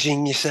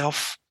damaging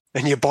yourself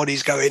and your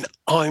body's going,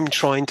 I'm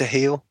trying to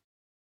heal.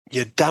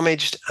 you're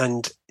damaged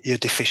and you're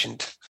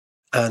deficient.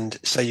 And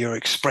so you're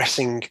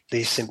expressing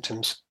these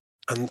symptoms.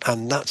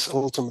 And that's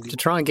ultimately... To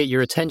try and get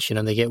your attention,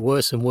 and they get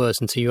worse and worse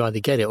until you either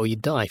get it or you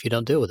die if you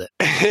don't deal with it.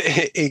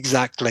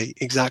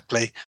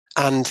 Exactly.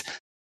 And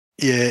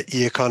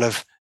you kind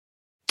of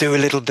do a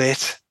little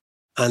bit,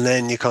 and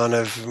then you kind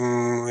of,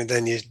 you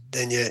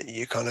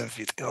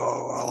think,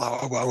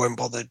 oh, I won't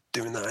bother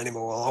doing that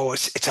anymore. Oh,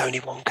 it's only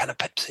one can of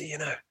Pepsi, you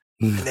know.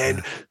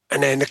 And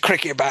then the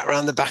cricket bat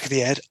around the back of the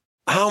head.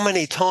 How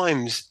many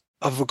times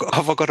have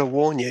I got to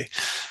warn you?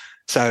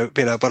 So,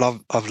 you know,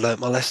 but I've learnt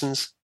my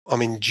lessons.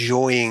 I'm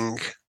enjoying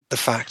the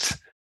fact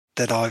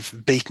that I've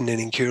beaten an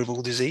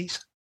incurable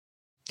disease,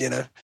 you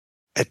know,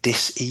 a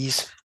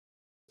dis-ease,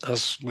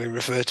 as we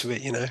refer to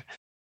it, you know.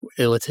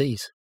 Ill at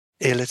ease.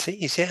 Ill at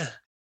ease, yeah.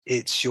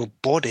 It's your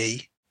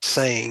body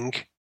saying,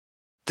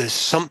 there's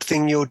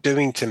something you're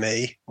doing to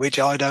me which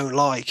I don't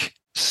like.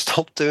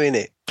 Stop doing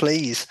it,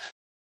 please.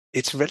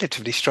 It's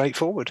relatively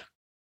straightforward.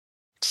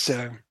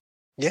 So,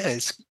 yeah.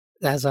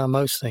 As are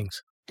most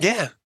things.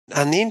 Yeah.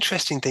 And the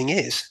interesting thing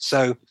is,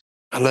 so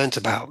I learned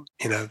about,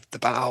 you know, the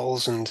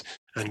bowels and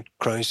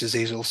Crohn's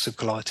disease, ulcerative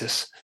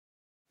colitis.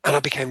 And I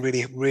became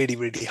really, really,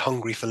 really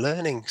hungry for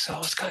learning. So I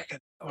was going,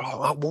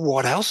 well,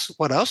 what else?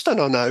 What else don't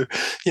I know?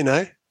 You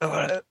know,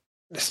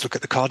 let's look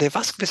at the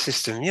cardiovascular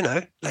system. You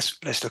know,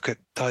 let's look at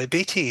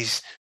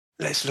diabetes.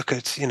 Let's look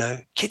at, you know,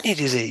 kidney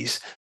disease.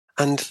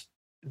 And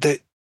the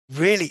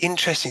really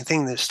interesting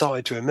thing that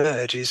started to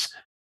emerge is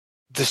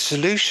the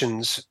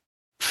solutions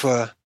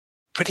for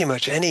pretty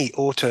much any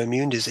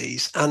autoimmune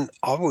disease, and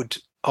I would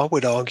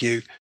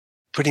argue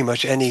pretty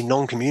much any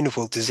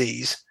non-communicable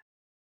disease,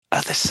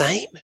 are the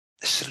same.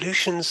 The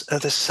solutions are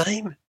the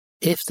same.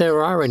 If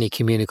there are any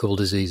communicable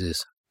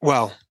diseases.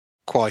 Well,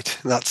 quite.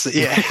 That's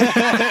yeah.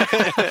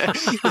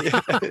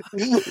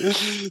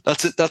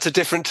 That's a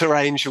different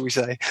terrain, shall we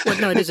say?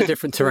 Well, no, it is a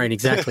different terrain,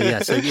 exactly.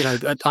 Yeah. So, you know,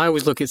 I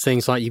always look at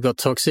things like you've got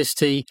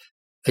toxicity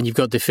and you've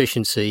got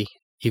deficiency,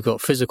 you've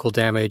got physical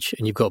damage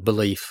and you've got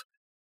belief.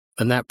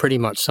 And that pretty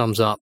much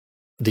sums up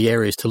the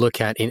areas to look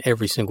at in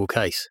every single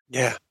case.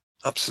 Yeah,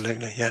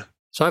 absolutely. Yeah.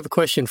 So I have a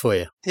question for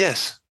you.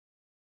 Yes.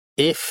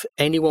 If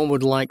anyone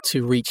would like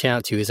to reach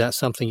out to you, is that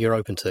something you're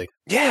open to?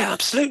 Yeah,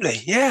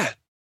 absolutely. Yeah.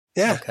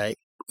 Yeah. Okay.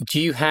 Do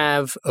you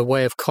have a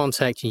way of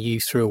contacting you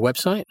through a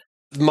website?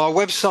 My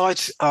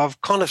website, I've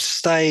kind of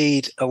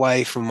stayed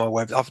away from my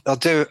web. I'll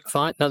do it.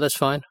 Fine. No, that's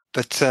fine.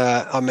 But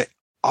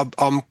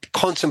I'm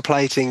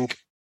contemplating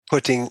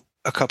putting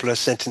a couple of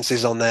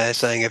sentences on there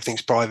saying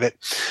everything's private.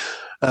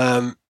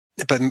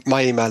 But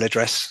my email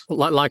address.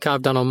 Like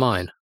I've done on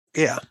mine?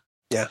 Yeah.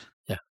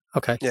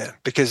 Okay. Yeah,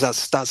 because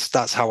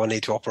that's how I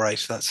need to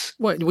operate.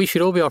 Well, we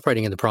should all be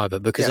operating in the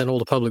private because then all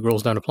the public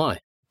rules don't apply.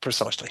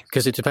 Precisely.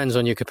 Because it depends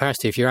on your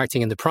capacity. If you're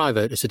acting in the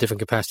private, it's a different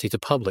capacity to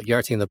public. You're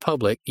acting in the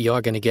public, you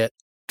are going to get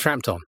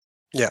tramped on.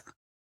 Yeah.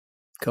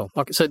 Cool.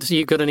 Okay, so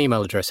you've got an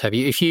email address, have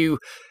you? If you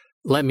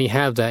let me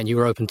have that and you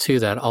were open to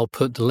that, I'll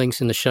put the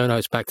links in the show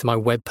notes back to my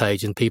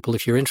webpage, and people,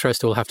 if you're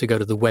interested, will have to go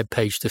to the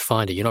webpage to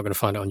find it. You're not going to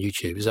find it on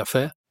YouTube. Is that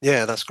fair?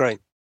 Yeah, that's great.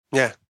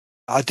 Yeah.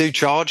 I do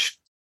charge,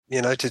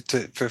 you know,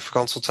 for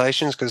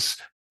consultations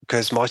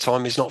because my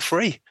time is not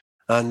free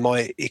and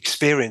my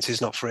experience is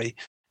not free,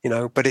 you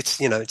know, but it's,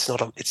 you know, it's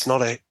not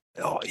a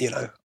you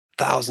know,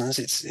 thousands.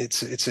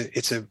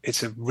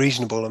 It's a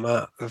reasonable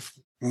amount of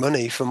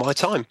money for my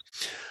time.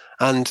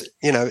 And,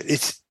 you know,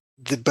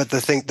 but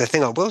the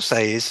thing I will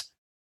say is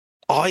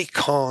I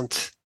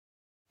can't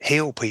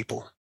heal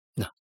people.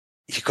 No.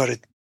 You got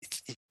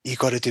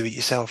to do it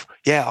yourself.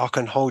 Yeah, I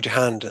can hold your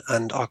hand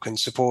and I can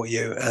support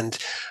you and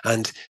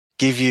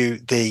give you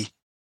the,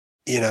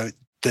 you know,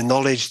 the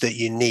knowledge that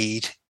you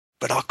need,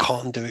 but I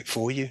can't do it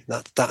for you.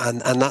 That's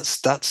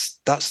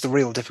the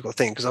real difficult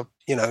thing, because I've,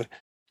 you know,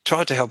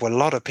 tried to help a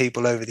lot of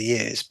people over the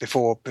years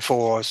before I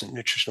was a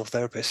nutritional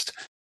therapist,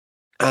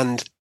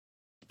 and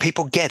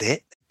people get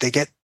it. They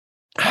get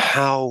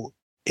how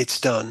it's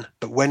done,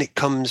 but when it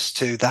comes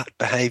to that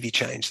behavior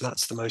change,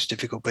 that's the most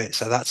difficult bit.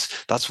 So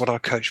that's what I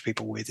coach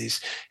people with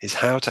is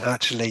how to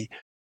actually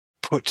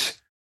put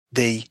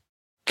the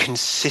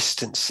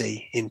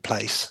consistency in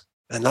place.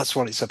 And that's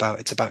what it's about.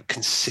 It's about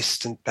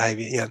consistent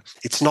behavior. You know,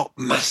 it's not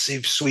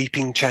massive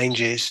sweeping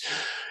changes.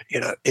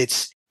 You know,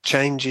 it's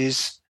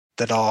changes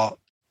that are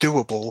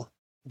doable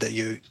that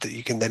you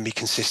can then be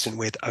consistent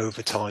with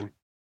over time.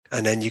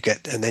 And then you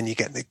get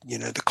the, you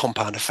know, the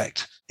compound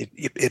effect.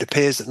 It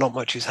appears that not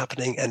much is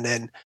happening, and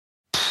then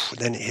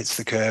it hits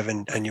the curve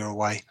and you're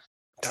away.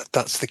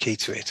 That's the key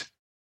to it.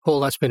 Paul,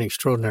 that's been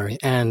extraordinary.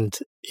 And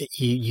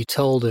you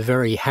told a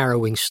very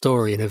harrowing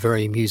story in a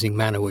very amusing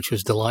manner, which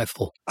was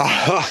delightful.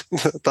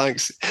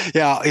 Thanks.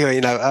 Yeah,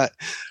 you know,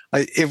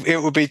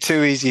 it would be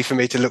too easy for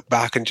me to look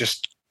back and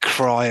just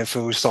cry and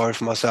feel sorry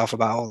for myself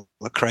about all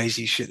the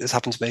crazy shit that's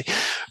happened to me.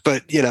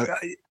 But, you know,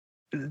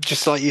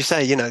 just like you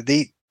say, you know,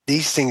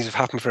 these things have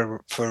happened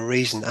for a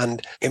reason.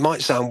 And it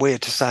might sound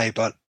weird to say,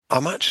 but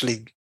I'm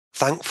actually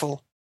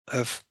thankful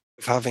of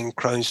having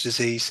Crohn's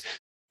disease,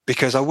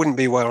 because I wouldn't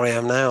be where I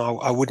am now.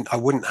 I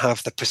wouldn't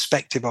have the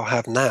perspective I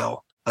have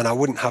now, and I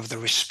wouldn't have the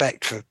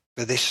respect for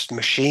for this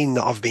machine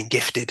that I've been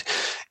gifted,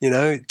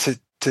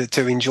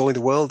 to enjoy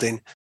the world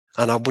in.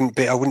 And I wouldn't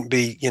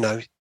be,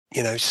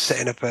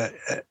 setting up a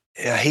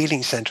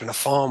healing center and a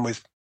farm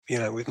with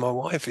my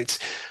wife.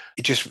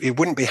 It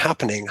wouldn't be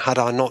happening had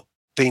I not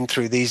been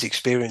through these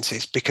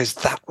experiences, because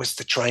that was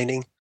the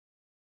training.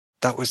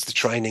 That was the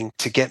training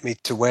to get me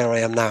to where I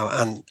am now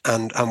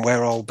and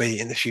where I'll be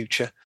in the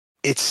future.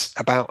 It's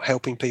about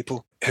helping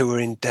people who are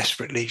in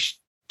desperately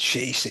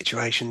shitty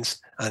situations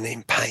and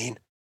in pain.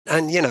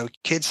 And,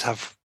 kids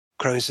have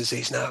Crohn's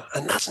disease now,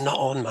 and that's not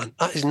on, man.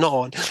 That is not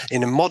on.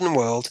 In a modern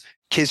world,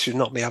 kids should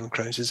not be having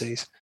Crohn's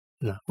disease.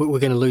 No, we're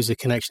going to lose the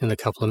connection in a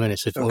couple of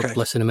minutes, or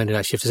less than a minute,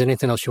 actually. If there's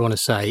anything else you want to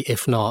say,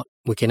 if not,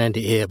 we can end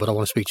it here, but I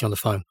want to speak to you on the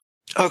phone.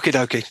 Okie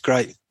dokie,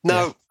 great.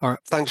 No, yeah. All right.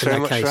 Thanks very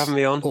much for having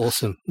me on.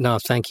 Awesome. No,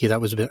 thank you.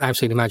 That was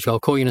absolutely magical. I'll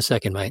call you in a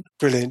second, mate.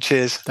 Brilliant.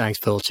 Cheers. Thanks,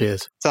 Phil.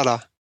 Cheers. Ta-da.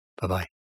 Bye-bye.